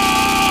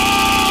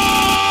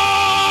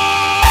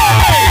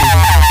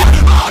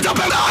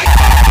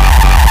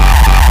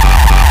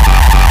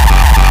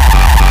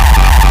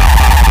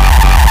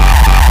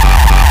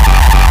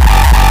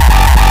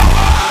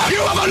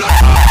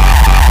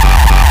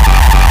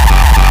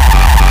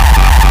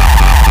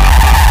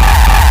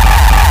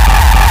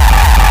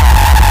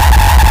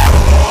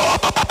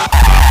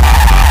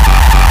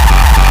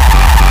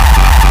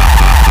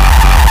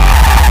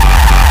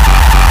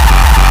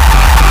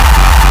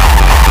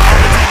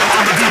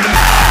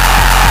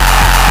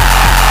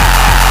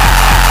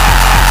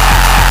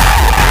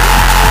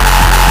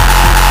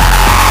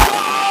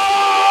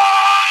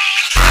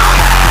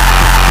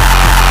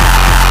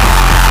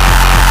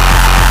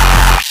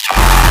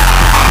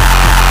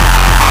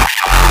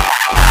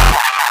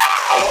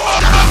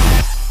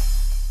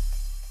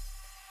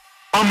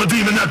 I'm a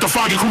demon at the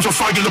foggy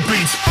crucifying the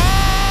beats.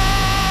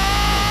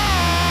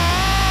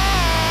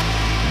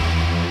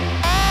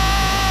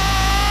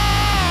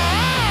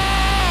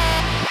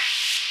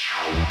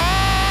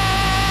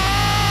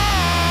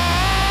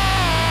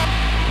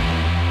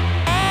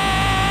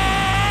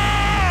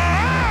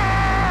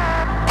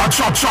 I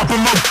chop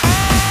him up.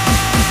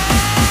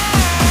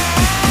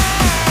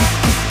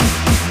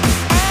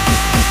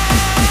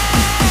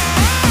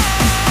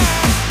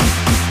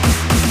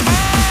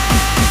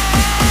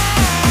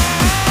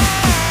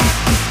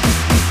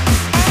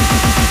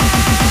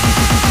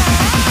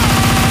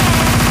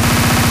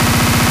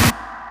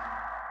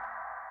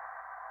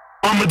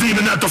 I'm a I'm a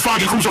demon at the fire,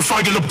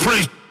 crucifying the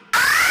priest.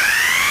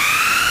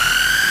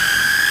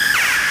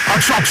 I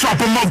chop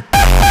him up.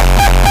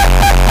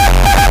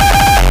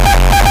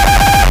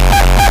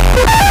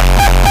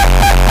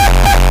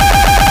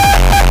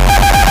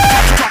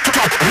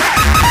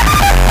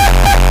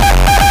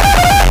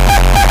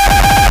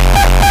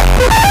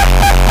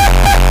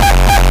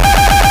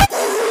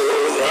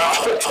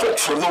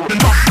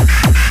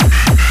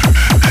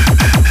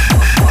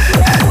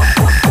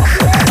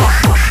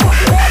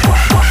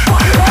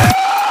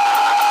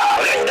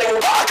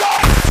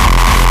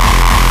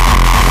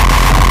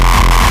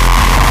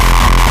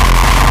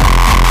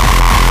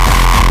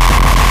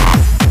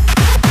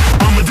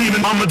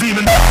 I'm a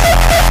demon.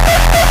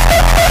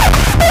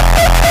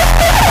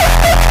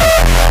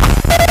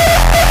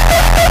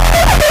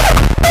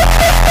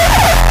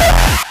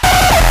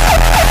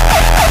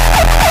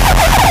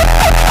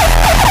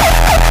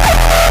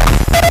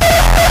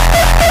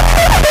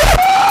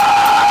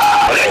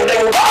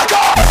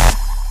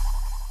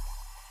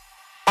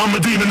 I'm a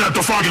demon at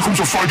the fire,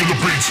 crucifying the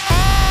priest.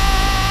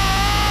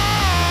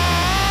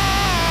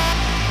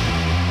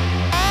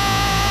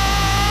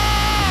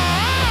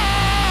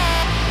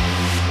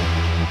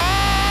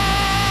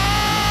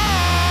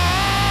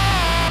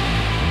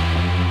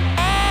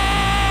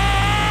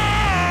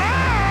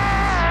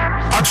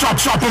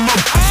 Chop him up.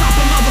 I chop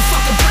a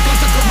motherfucker back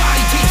like a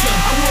karate teacher.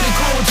 I wouldn't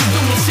call what you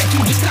doing, sick you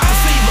just out of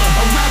fever.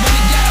 Unravel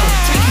the yell,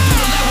 take you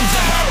through the levels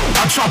of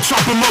hell. I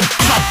chop him up.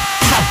 Chop.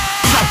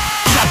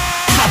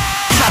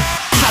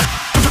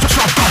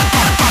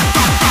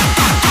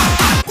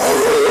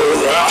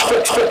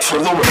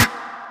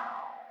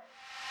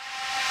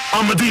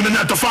 I'm a demon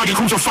at the fire,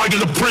 crucifying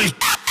the priest.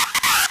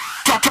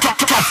 Chop.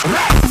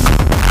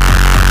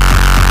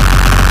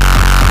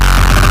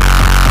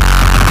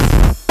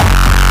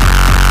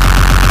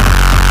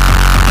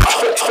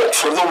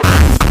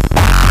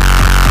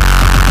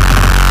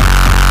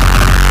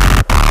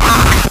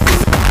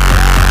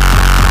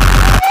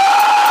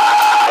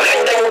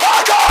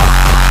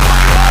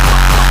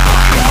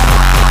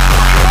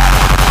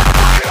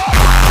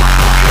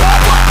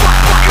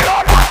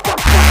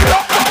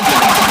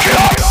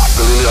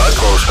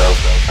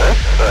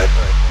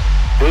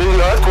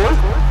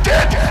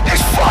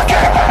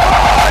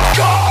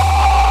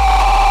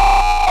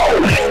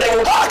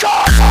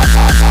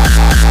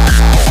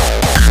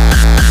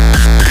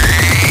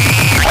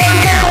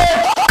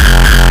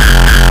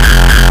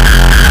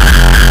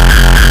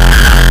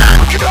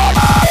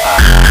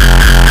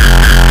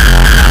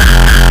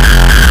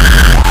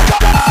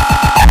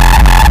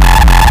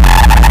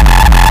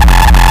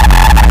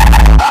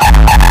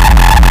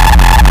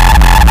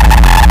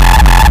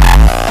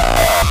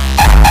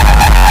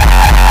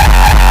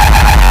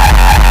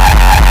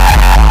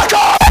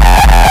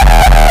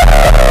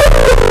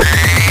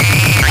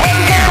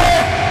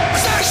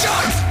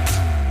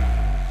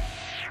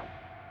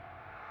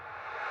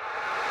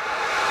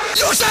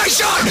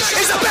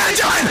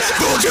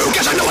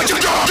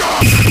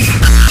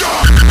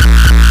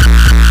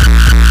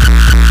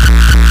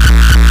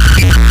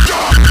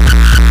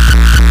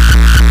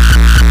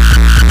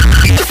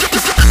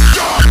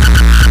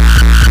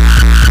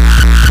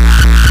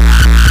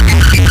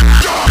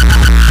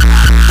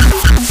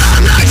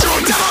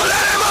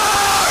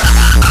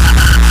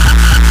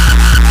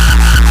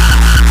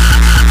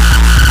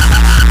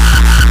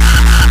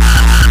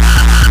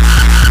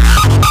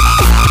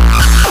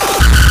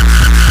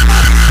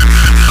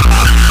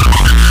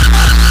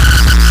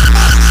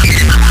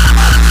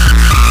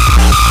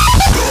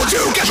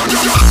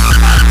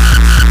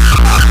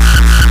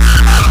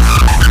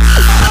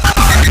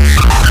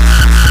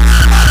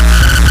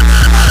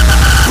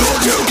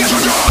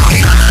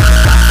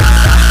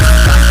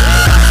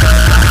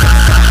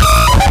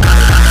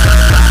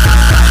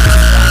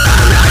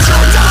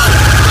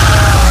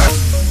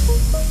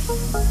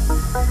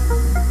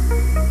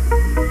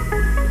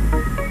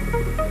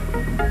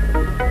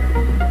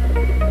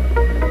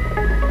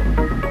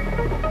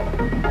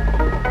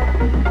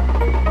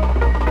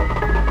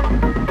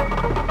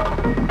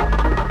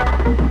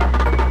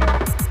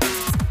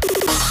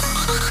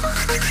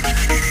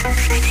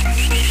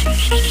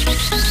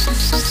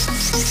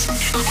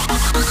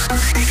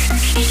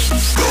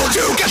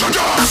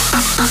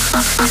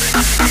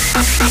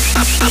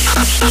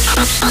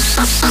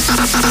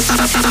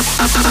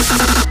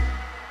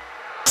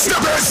 Step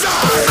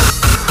inside!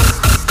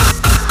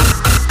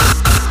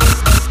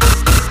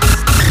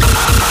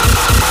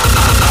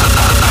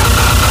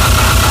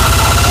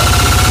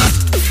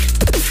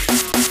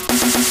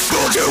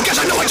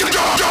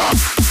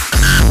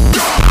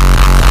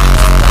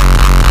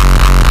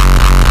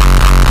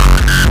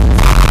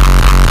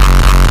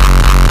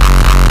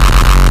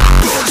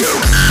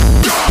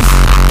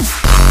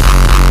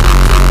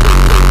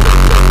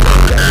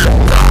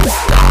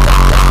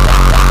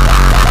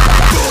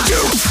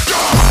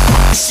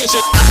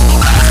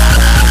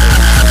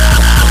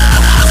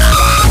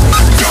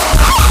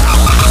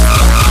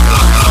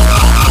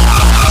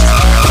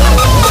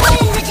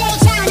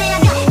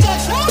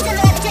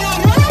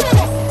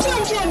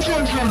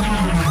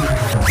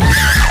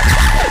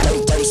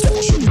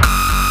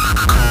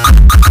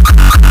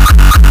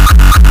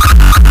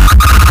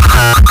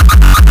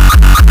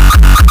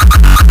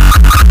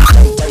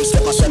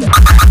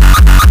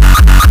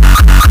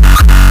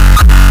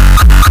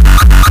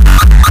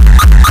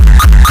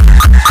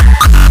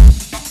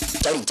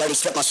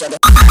 sweat my shoulder.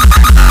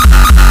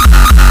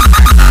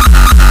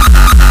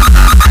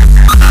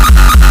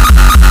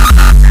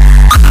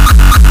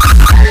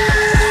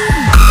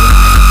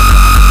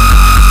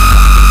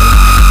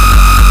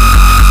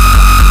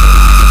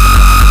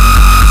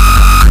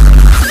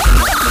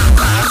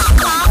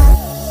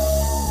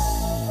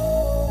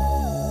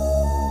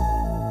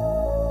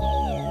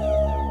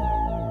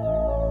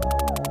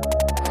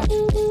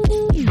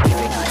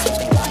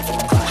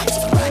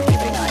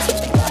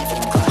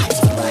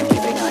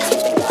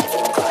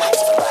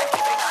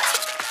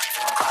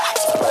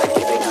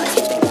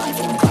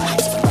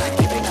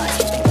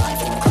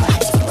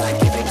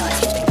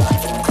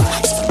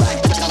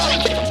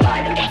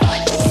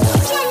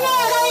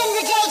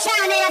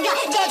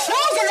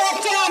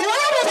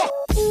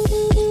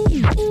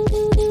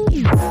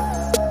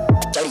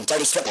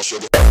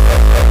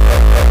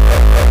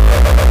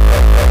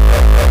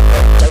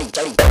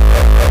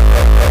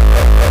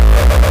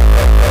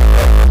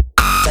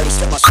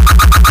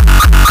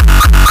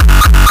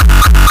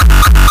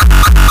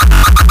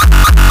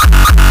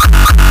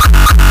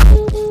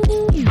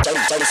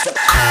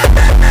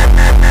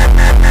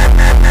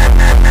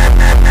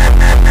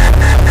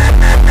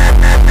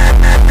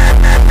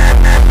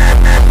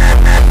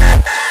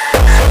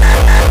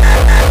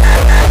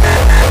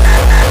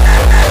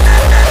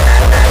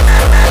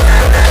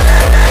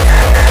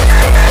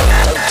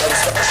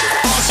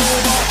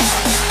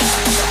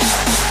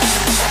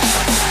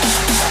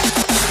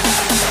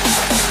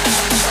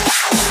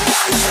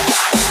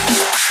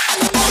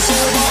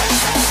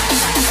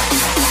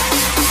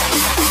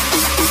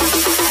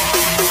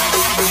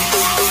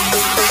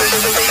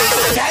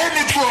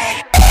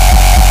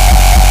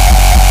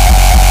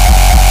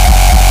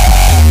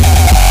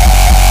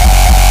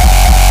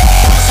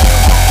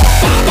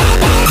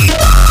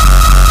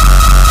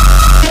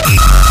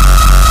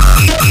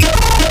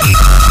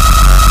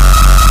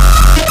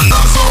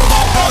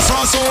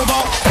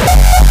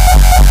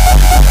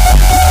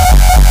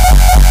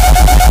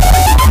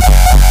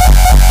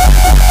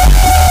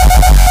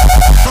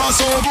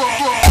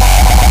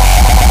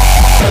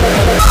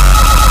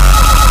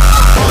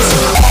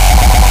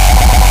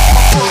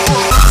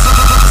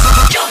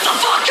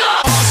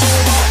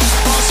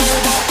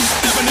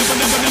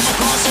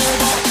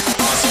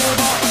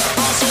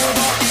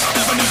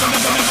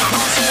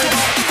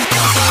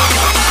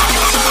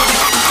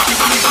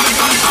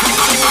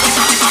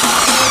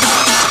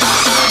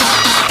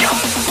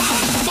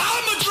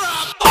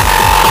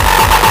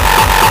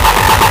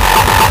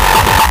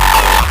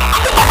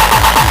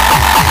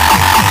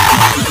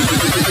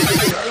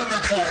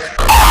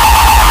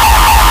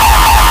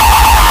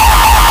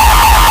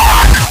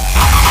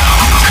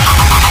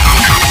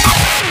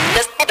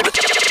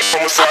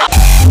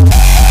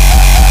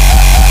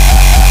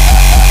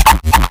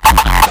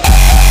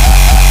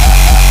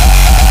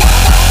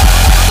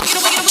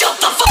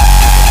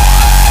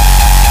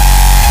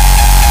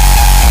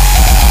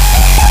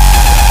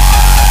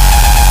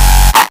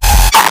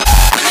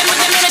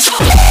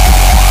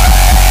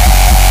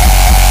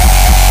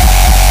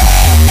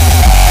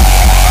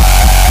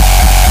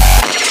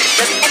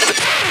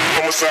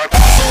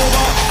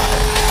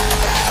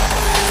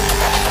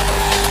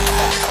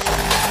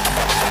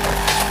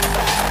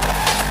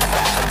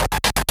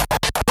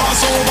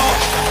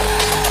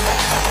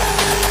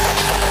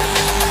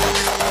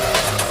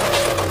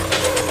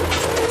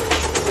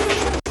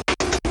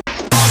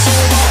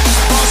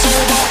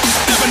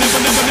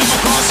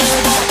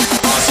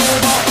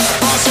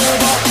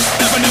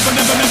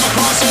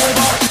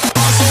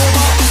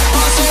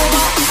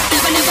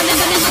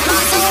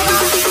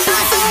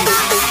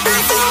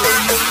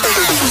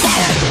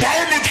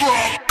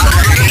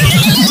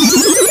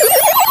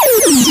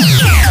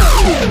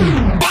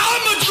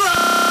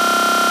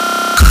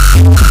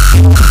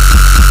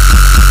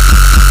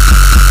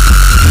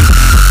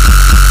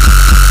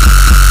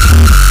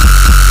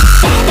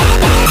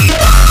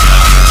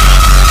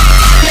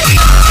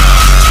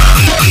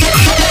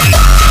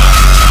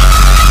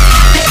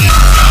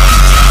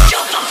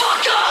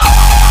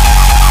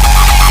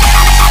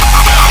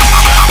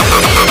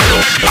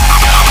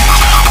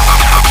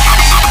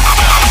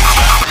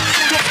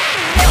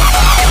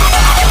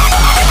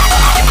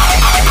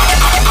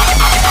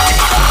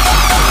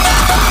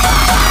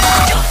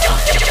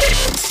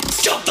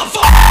 Jump the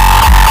fuck!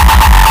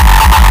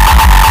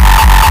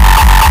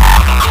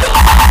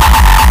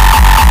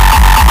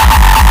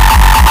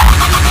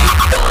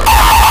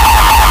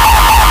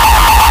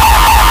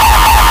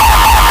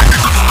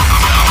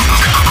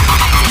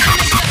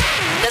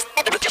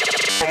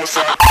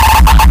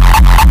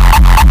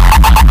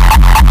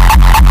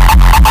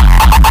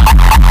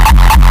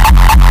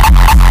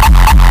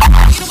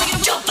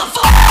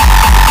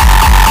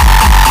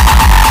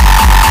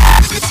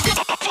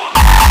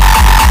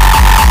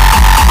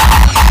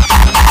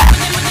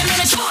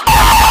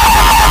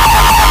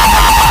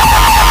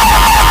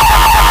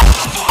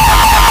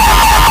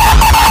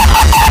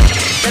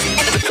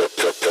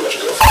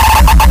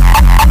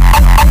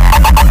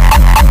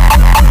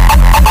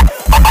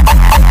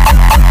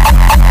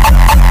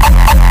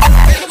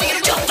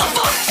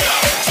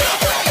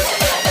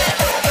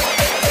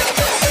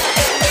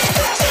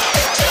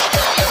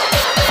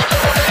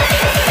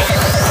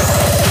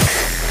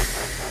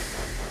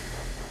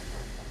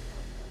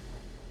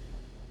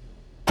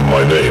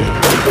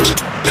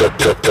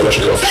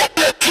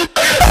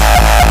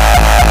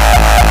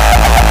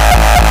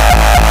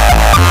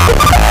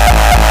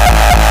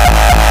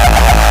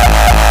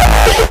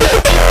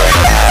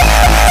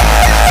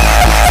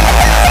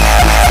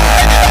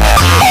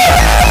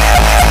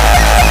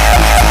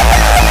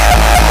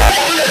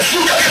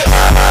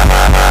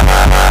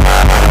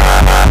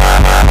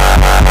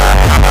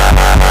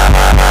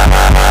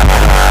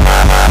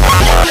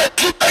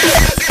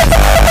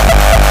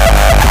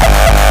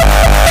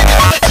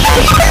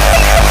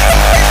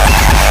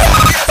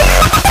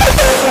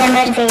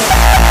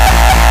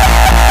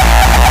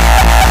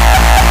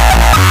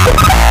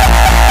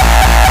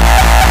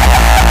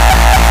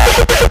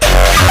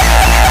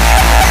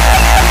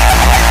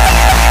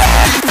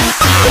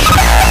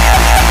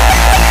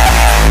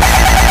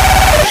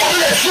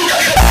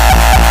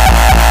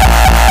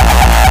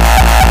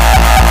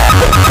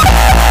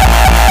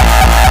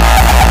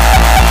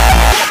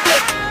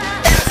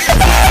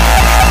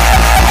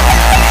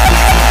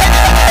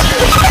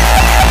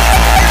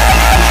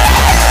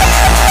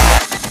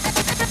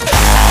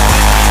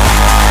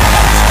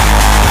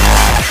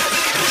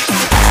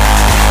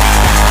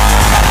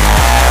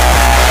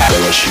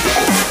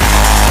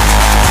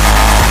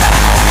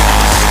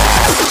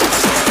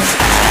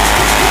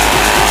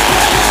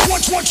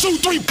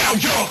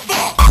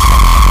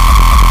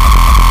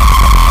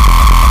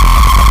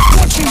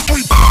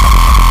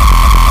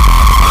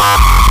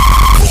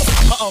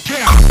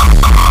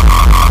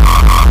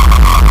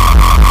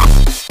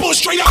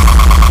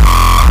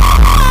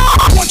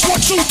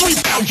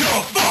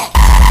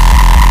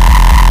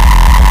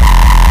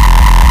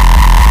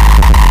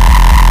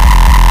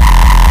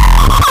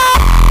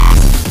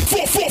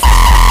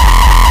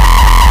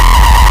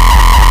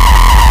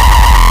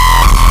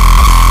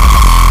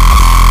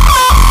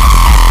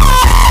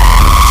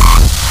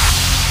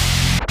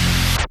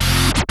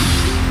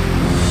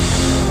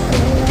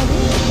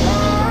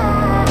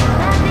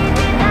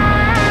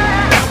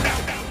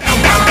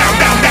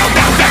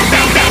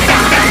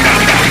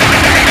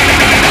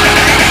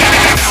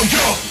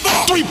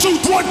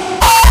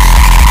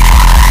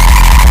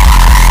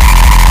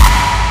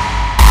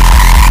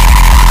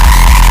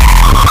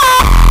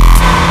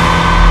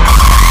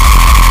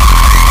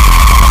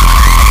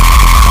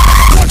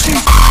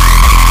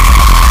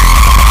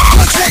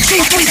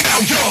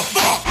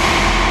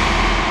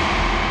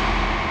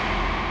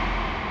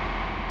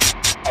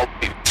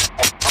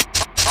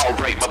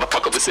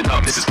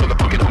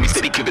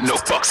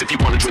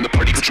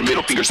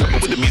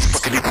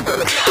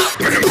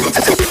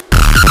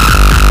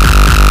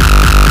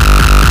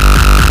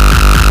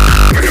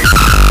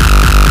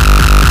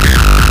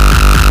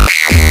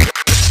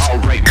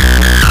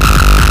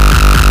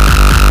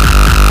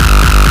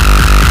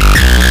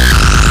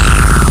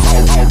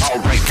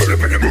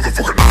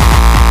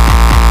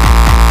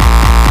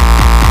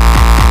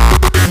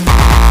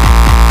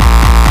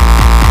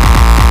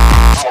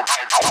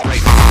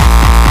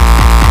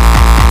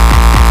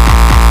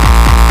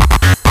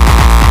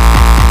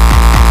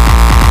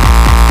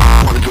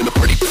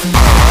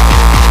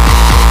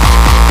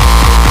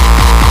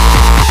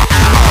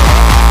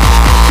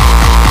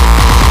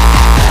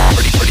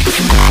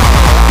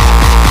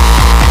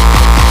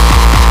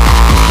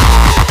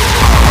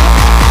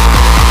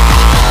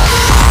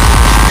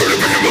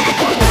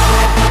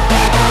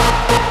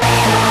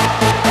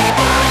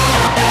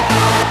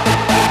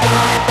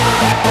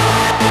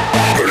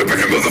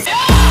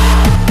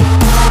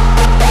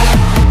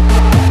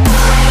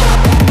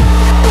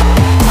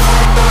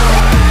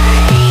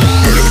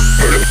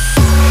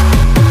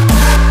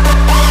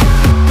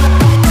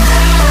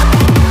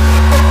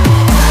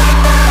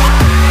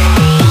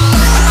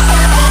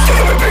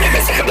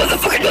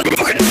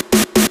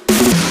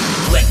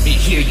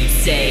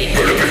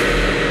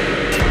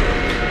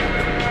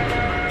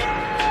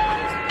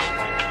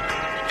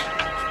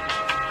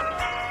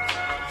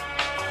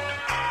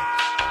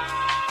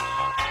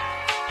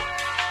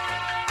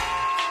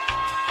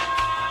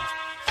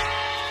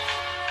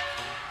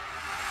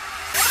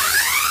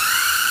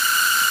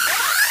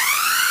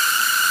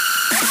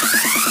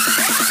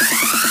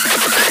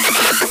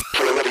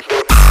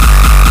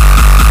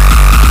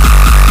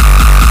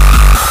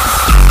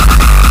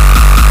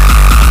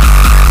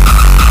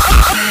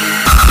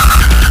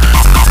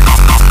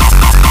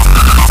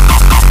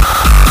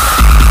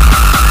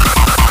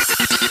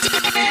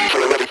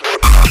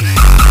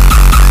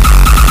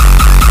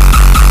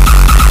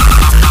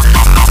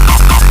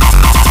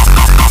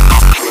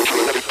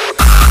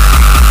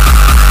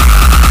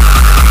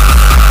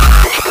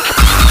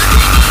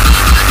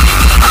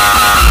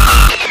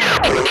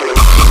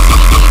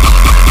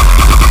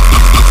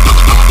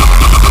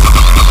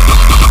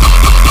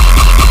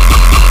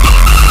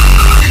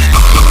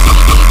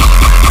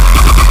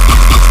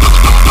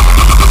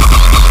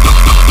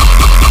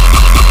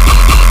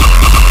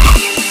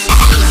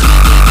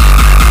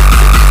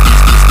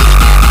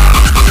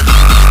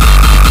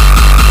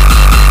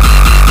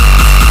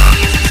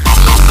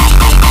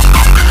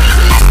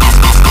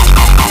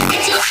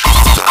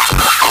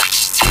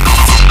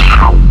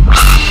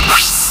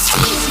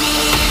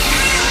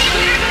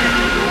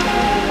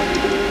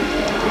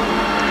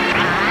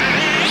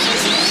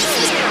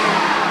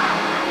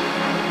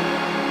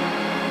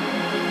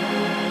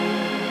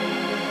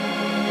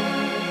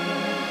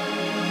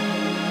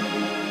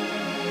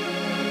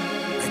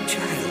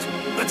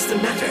 What's the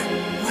matter?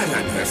 What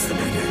on earth's the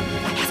matter?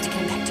 I have to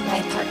get back to my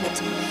apartment.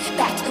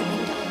 Back to the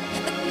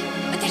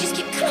window. But they just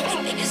keep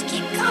coming. They just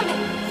keep coming.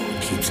 Who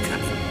keeps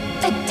coming?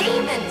 The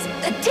demons!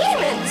 The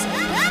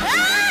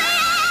demons!